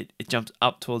 like it jumps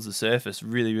up towards the surface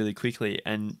really, really quickly.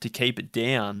 And to keep it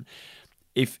down,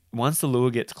 if once the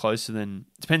lure gets closer than,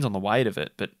 depends on the weight of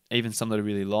it, but even some that are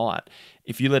really light,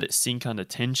 if you let it sink under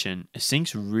tension, it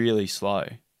sinks really slow,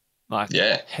 like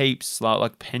heaps slow,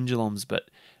 like pendulums, but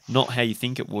not how you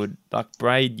think it would. Like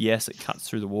braid, yes, it cuts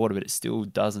through the water, but it still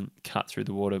doesn't cut through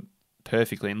the water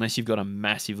perfectly unless you've got a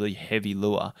massively heavy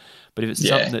lure. But if it's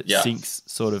something that sinks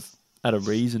sort of at a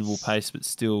reasonable pace, but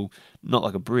still not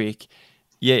like a brick,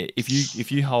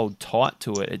 if you hold tight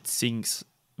to it, it sinks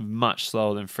much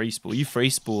slower than free spool. You free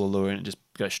spool a lure and it just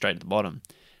goes straight to the bottom.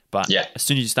 But as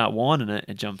soon as you start winding it,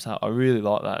 it jumps up. I really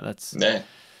like that.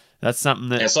 That's something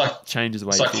that changes the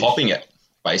way it's like hopping it,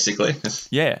 basically.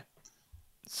 Yeah.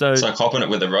 So it's like hopping it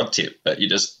with a rod tip, but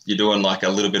you're doing like a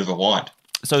little bit of a wind.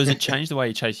 So has it changed the way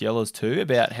you chase yellows too,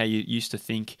 about how you used to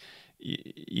think,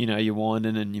 you're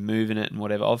winding and you're moving it and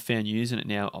whatever? I've found using it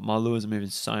now, my lures are moving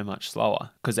so much slower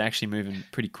because they're actually moving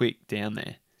pretty quick down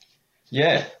there.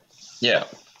 Yeah. Yeah.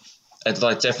 It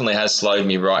like definitely has slowed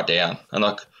me right down. And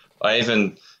like I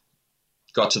even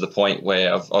got to the point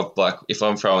where I've like, if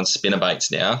I'm throwing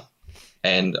spinnerbaits now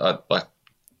and I like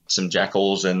some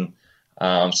jackals and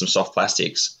some soft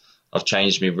plastics, I've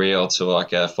changed my reel to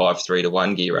like a 5:3 to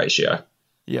 1 gear ratio.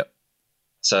 Yep.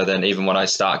 So then even when I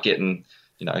start getting,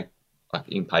 like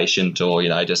impatient or,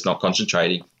 just not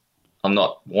concentrating, I'm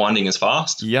not winding as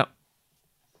fast. Yep.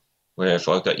 Where if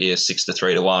I've got 6 to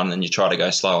 3 to 1 and you try to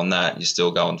go slow on that, you're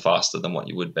still going faster than what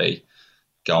you would be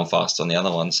going fast on the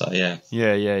other one. So, yeah.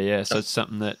 Yeah. So it's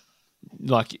something that,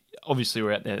 like, obviously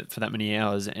we're out there for that many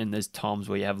hours and there's times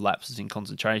where you have lapses in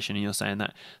concentration and you're saying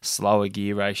that slower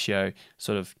gear ratio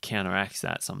sort of counteracts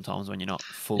that sometimes when you're not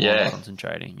full on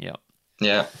concentrating. Yep.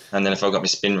 Yeah. And then if I've got my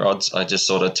spin rods, I just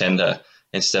sort of tend to,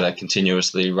 instead of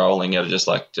continuously rolling it, just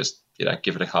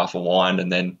give it a half a wind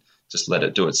and then just let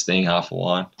it do its thing, half a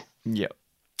wind. Yep.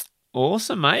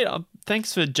 Awesome, mate.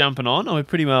 Thanks for jumping on. We're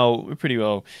pretty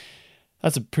well.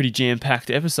 That's a pretty jam-packed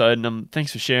episode, and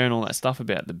thanks for sharing all that stuff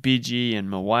about the Bidgee and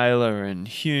Mulwala and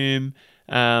Hume.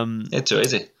 It's too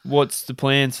easy. What's the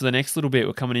plans for the next little bit?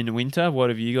 We're coming into winter. What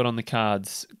have you got on the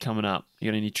cards coming up?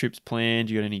 You got any trips planned?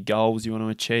 You got any goals you want to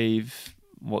achieve?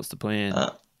 What's the plan?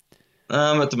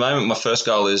 At the moment, my first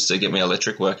goal is to get my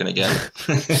electric working again.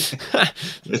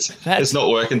 It's not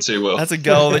working too well. That's a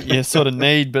goal that you sort of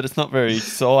need, but it's not very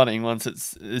exciting once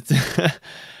it's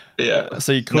Yeah.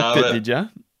 So you cooked it, did you?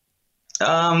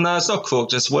 No, it's not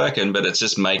cooked. It's working, but it's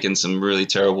just making some really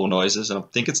terrible noises, and I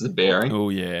think it's the bearing. Oh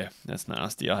yeah, that's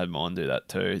nasty. I had mine do that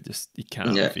too. Just you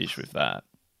can't fish with that.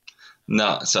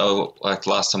 No, so like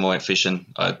last time I went fishing,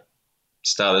 I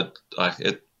started I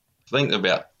think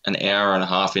about an hour and a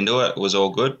half into it was all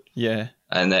good. Yeah.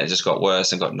 And then it just got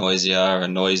worse and got noisier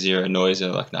and noisier and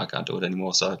noisier. Like, no, I can't do it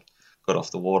anymore. So I got off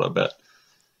the water. But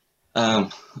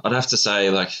I'd have to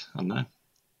say, like, I don't know.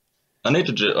 I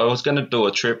was going to do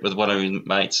a trip with one of his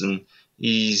mates, and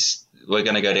we're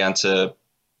going to go down to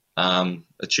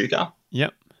Echuca.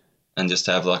 Yep. And just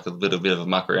have like a little bit of a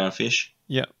muck around fish.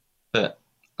 Yep. But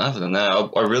other than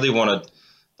that, I really wanted,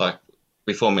 like,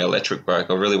 before my electric broke,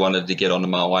 I really wanted to get on the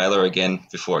Mulwala again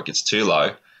before it gets too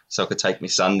low, so I could take my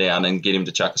son down and get him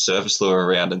to chuck a surface lure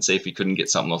around and see if he couldn't get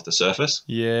something off the surface.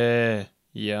 Yeah,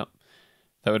 that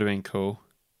would have been cool.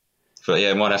 But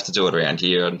yeah, I might have to do it around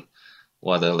here, and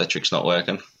why the electric's not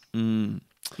working.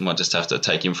 Might just have to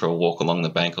take him for a walk along the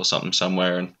bank or something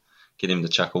somewhere and get him to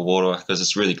chuck a water, because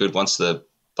it's really good once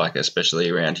especially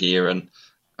around here and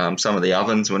some of the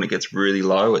ovens, when it gets really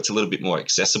low, it's a little bit more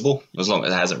accessible as long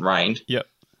as it hasn't rained. Yep.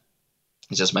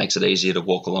 It just makes it easier to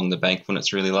walk along the bank when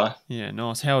it's really low. Yeah,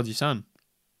 nice. How old's your son?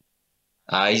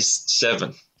 He's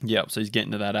 7. Yep, so he's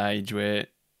getting to that age where,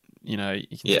 you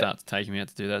can start to take him out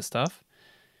to do that stuff.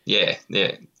 Yeah.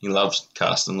 He loves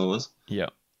casting lures.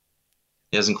 Yep.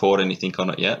 He hasn't caught anything on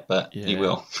it yet, but he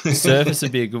will. Surface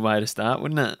would be a good way to start,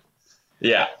 wouldn't it?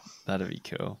 Yeah. That'd be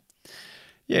cool.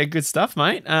 Yeah, good stuff,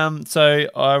 mate. So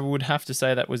I would have to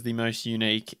say that was the most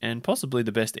unique and possibly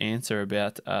the best answer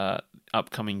about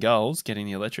upcoming goals, getting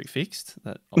the electric fixed.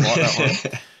 I like that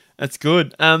one. That's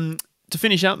good. To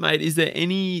finish up, mate, is there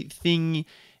anything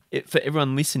for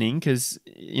everyone listening, because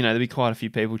there'll be quite a few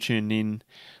people tuning in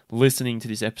listening to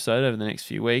this episode over the next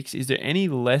few weeks, is there any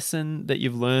lesson that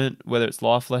you've learned, whether it's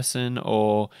life lesson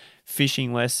or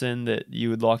fishing lesson, that you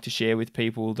would like to share with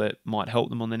people that might help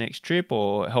them on the next trip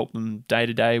or help them day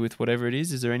to day with whatever it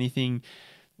is? Is there anything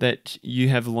that you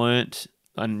have learnt,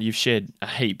 and you've shared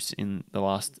heaps in the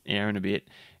last hour and a bit,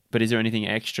 But is there anything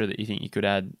extra that you think you could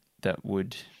add that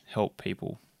would help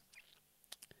people?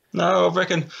 No, I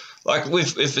reckon, like,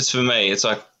 if it's for me, it's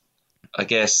like, I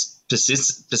guess,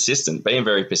 persistent, being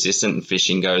very persistent in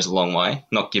fishing goes a long way,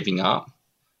 not giving up.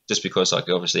 Just because, like,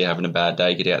 obviously having a bad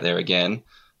day, get out there again.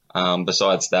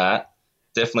 Besides that,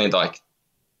 definitely, like,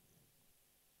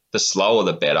 the slower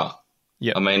the better.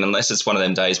 Yeah. I mean, unless it's one of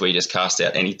them days where you just cast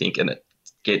out anything and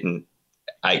it's getting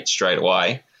 8 straight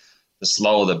away, the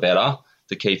slower the better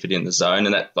to keep it in the zone.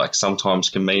 And that, like, sometimes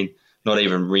can mean not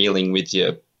even reeling with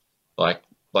your, like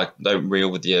don't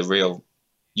reel with your reel.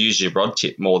 Use your rod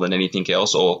tip more than anything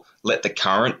else, or let the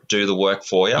current do the work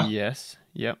for you. Yes.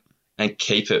 Yep. And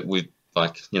keep it with,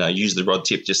 like, use the rod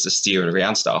tip just to steer it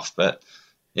around stuff. But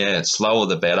yeah, slower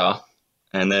the better.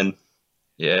 And then,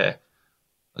 yeah,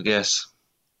 I guess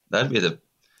that'd be the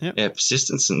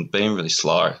persistence and being really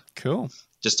slow. Cool.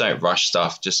 Just don't rush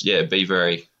stuff. Just, be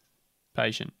very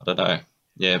patient. I don't know.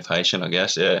 Yeah, patient, I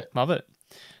guess. Yeah. Love it.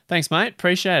 Thanks, mate.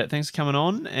 Appreciate it. Thanks for coming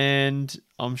on, and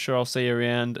I'm sure I'll see you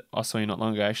around. I saw you not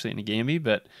long ago, actually, in a Gambie,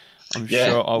 but I'm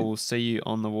sure I will see you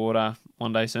on the water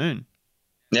one day soon.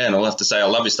 Yeah, and I'll have to say I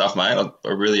love your stuff, mate. I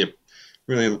really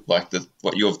like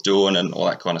what you're doing and all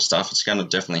that kind of stuff. It's going to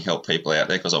definitely help people out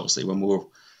there, because obviously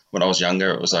when I was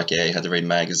younger, it was like, you had to read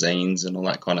magazines and all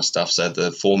that kind of stuff. So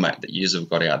the format that you have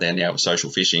got out there now with social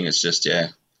fishing, it's just,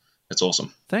 it's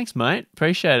awesome. Thanks, mate.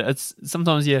 Appreciate it. It's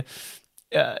sometimes you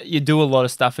do a lot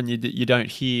of stuff and you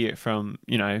don't hear from,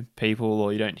 people,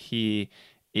 or you don't hear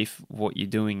if what you're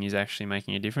doing is actually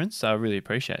making a difference. So I really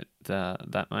appreciate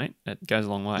that, mate. It goes a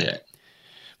long way. Yeah.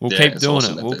 We'll keep doing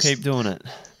it. We'll keep doing it.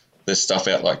 There's stuff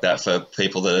out like that for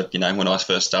people that, when I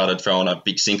first started throwing a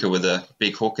big sinker with a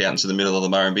big hook out into the middle of the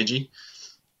Murrumbidgee,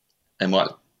 and might,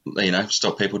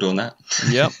 stop people doing that.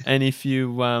 Yep. And if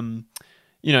you,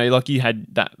 like you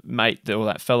had that mate or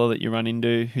that fella that you run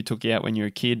into who took you out when you were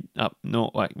a kid up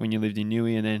north, like when you lived in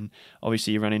Newey, and then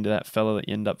obviously you run into that fella that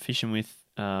you end up fishing with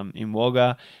in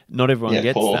Wagga. Not everyone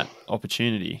gets that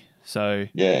opportunity. So,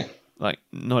 like,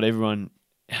 not everyone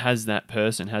has that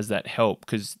person, has that help,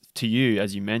 because to you,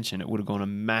 as you mentioned, it would have gone a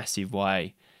massive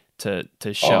way to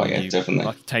show you, definitely.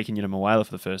 Like taking you to Mulwala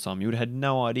for the first time. You would have had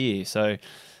no idea. So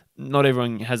not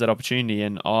everyone has that opportunity,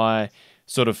 and I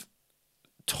sort of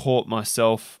taught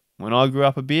myself when I grew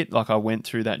up a bit. Like, I went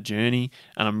through that journey,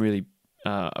 and I'm really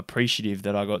appreciative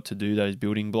that I got to do those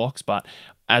building blocks. But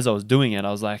as I was doing it,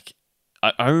 I was like,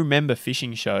 I remember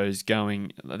fishing shows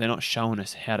going, they're not showing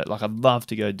us how to, like, I'd love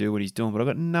to go do what he's doing, but I've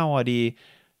got no idea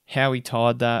how he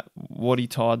tied that, what he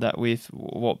tied that with,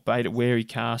 what bait it, where he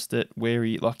cast it, where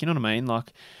he, like, you know what I mean?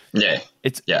 Like,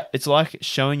 it's like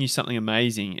showing you something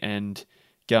amazing and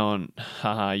going,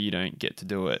 haha, you don't get to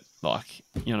do it. Like,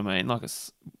 you know what I mean? Like,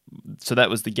 so that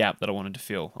was the gap that I wanted to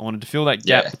fill. I wanted to fill that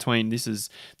gap between this is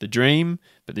the dream,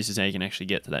 but this is how you can actually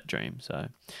get to that dream. So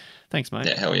thanks, mate.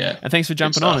 Yeah, hell yeah. And thanks for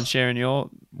jumping on and sharing your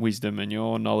wisdom and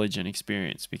your knowledge and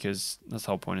experience, because that's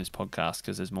the whole point of this podcast,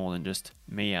 because there's more than just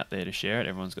me out there to share it.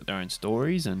 Everyone's got their own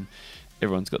stories and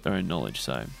everyone's got their own knowledge.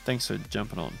 So thanks for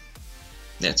jumping on.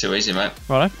 Yeah, too easy, mate.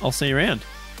 Righto, I'll see you around.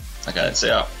 Okay, see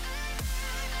ya.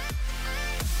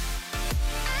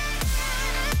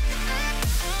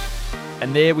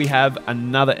 And there we have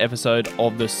another episode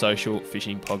of the Social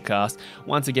Fishing Podcast.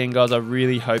 Once again, guys, I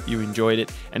really hope you enjoyed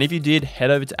it. And if you did,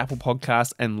 head over to Apple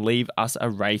Podcasts and leave us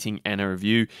a rating and a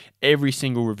review. Every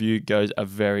single review goes a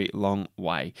very long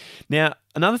way. Now,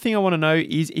 another thing I want to know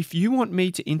is if you want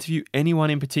me to interview anyone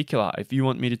in particular, if you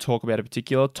want me to talk about a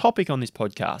particular topic on this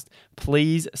podcast,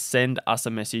 please send us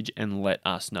a message and let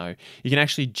us know. You can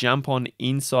actually jump on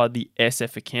inside the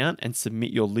SF account and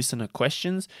submit your listener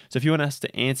questions. So if you want us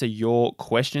to answer your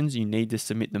questions, you need to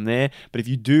submit them there. But if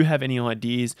you do have any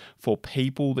ideas for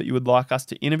people that you would like us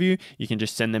to interview, you can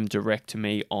just send them direct to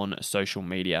me on social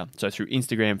media. So through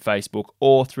Instagram, Facebook,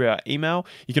 or through our email.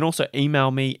 You can also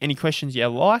email me any questions you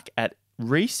like at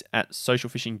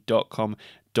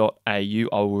reese@socialfishing.com.au. I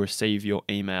will receive your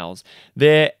emails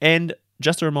there. And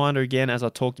just a reminder again, as I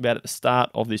talked about at the start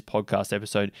of this podcast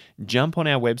episode, jump on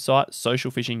our website,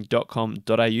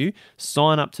 socialfishing.com.au,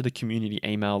 sign up to the community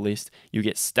email list. You'll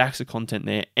get stacks of content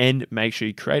there, and make sure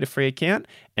you create a free account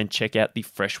and check out the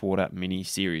freshwater mini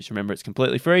series. Remember, it's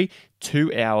completely free,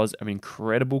 2 hours of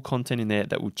incredible content in there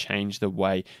that will change the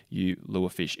way you lure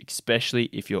fish,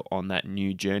 especially if you're on that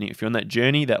new journey. If you're on that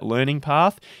journey, that learning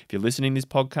path, if you're listening to this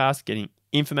podcast, getting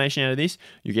information out of this,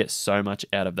 you get so much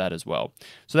out of that as well.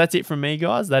 So that's it from me,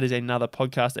 guys. That is another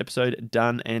podcast episode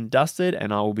done and dusted,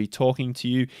 and I will be talking to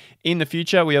you in the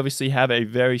future. We obviously have a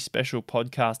very special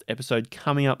podcast episode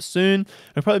coming up soon.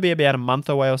 It'll probably be about a month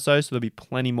away or so, so there'll be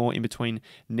plenty more in between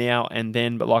now and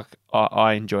then, but like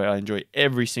I enjoy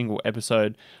every single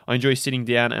episode. I enjoy sitting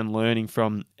down and learning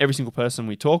from every single person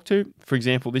we talk to. For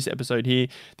example, this episode here,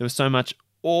 there was so much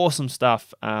awesome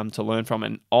stuff to learn from,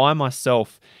 and I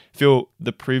myself feel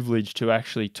the privilege to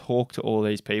actually talk to all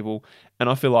these people, and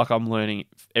I feel like I'm learning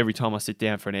every time I sit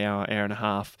down for an hour and a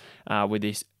half with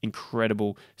this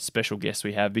incredible special guest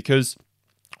we have, because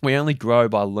we only grow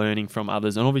by learning from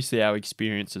others, and obviously our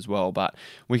experience as well, but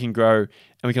we can grow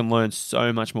and we can learn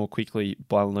so much more quickly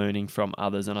by learning from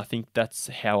others. And I think that's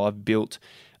how I've built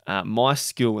my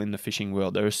skill in the fishing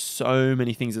world. There are so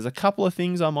many things. There's a couple of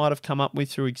things I might have come up with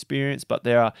through experience, but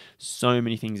there are so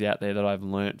many things out there that I've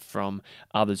learnt from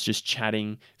others, just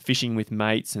chatting, fishing with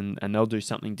mates, and they'll do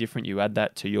something different. You add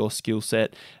that to your skill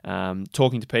set.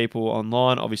 Talking to people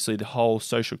online, obviously the whole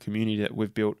social community that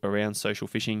we've built around social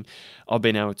fishing. I've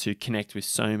been able to connect with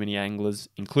so many anglers,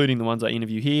 including the ones I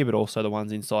interview here, but also the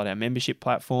ones inside our membership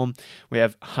platform. We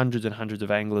have hundreds and hundreds of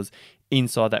anglers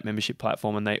inside that membership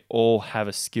platform, and they all have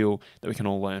a skill that we can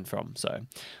all learn from. So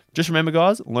just remember,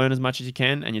 guys, learn as much as you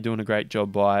can, and you're doing a great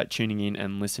job by tuning in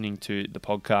and listening to the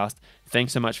podcast.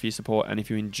 Thanks so much for your support, and if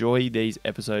you enjoy these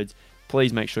episodes,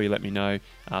 please make sure you let me know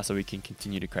so we can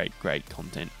continue to create great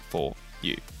content for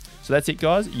you. So that's it,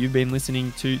 guys. You've been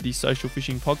listening to the Social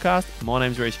Fishing Podcast. My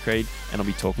name's Reece Creed, and I'll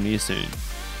be talking to you soon.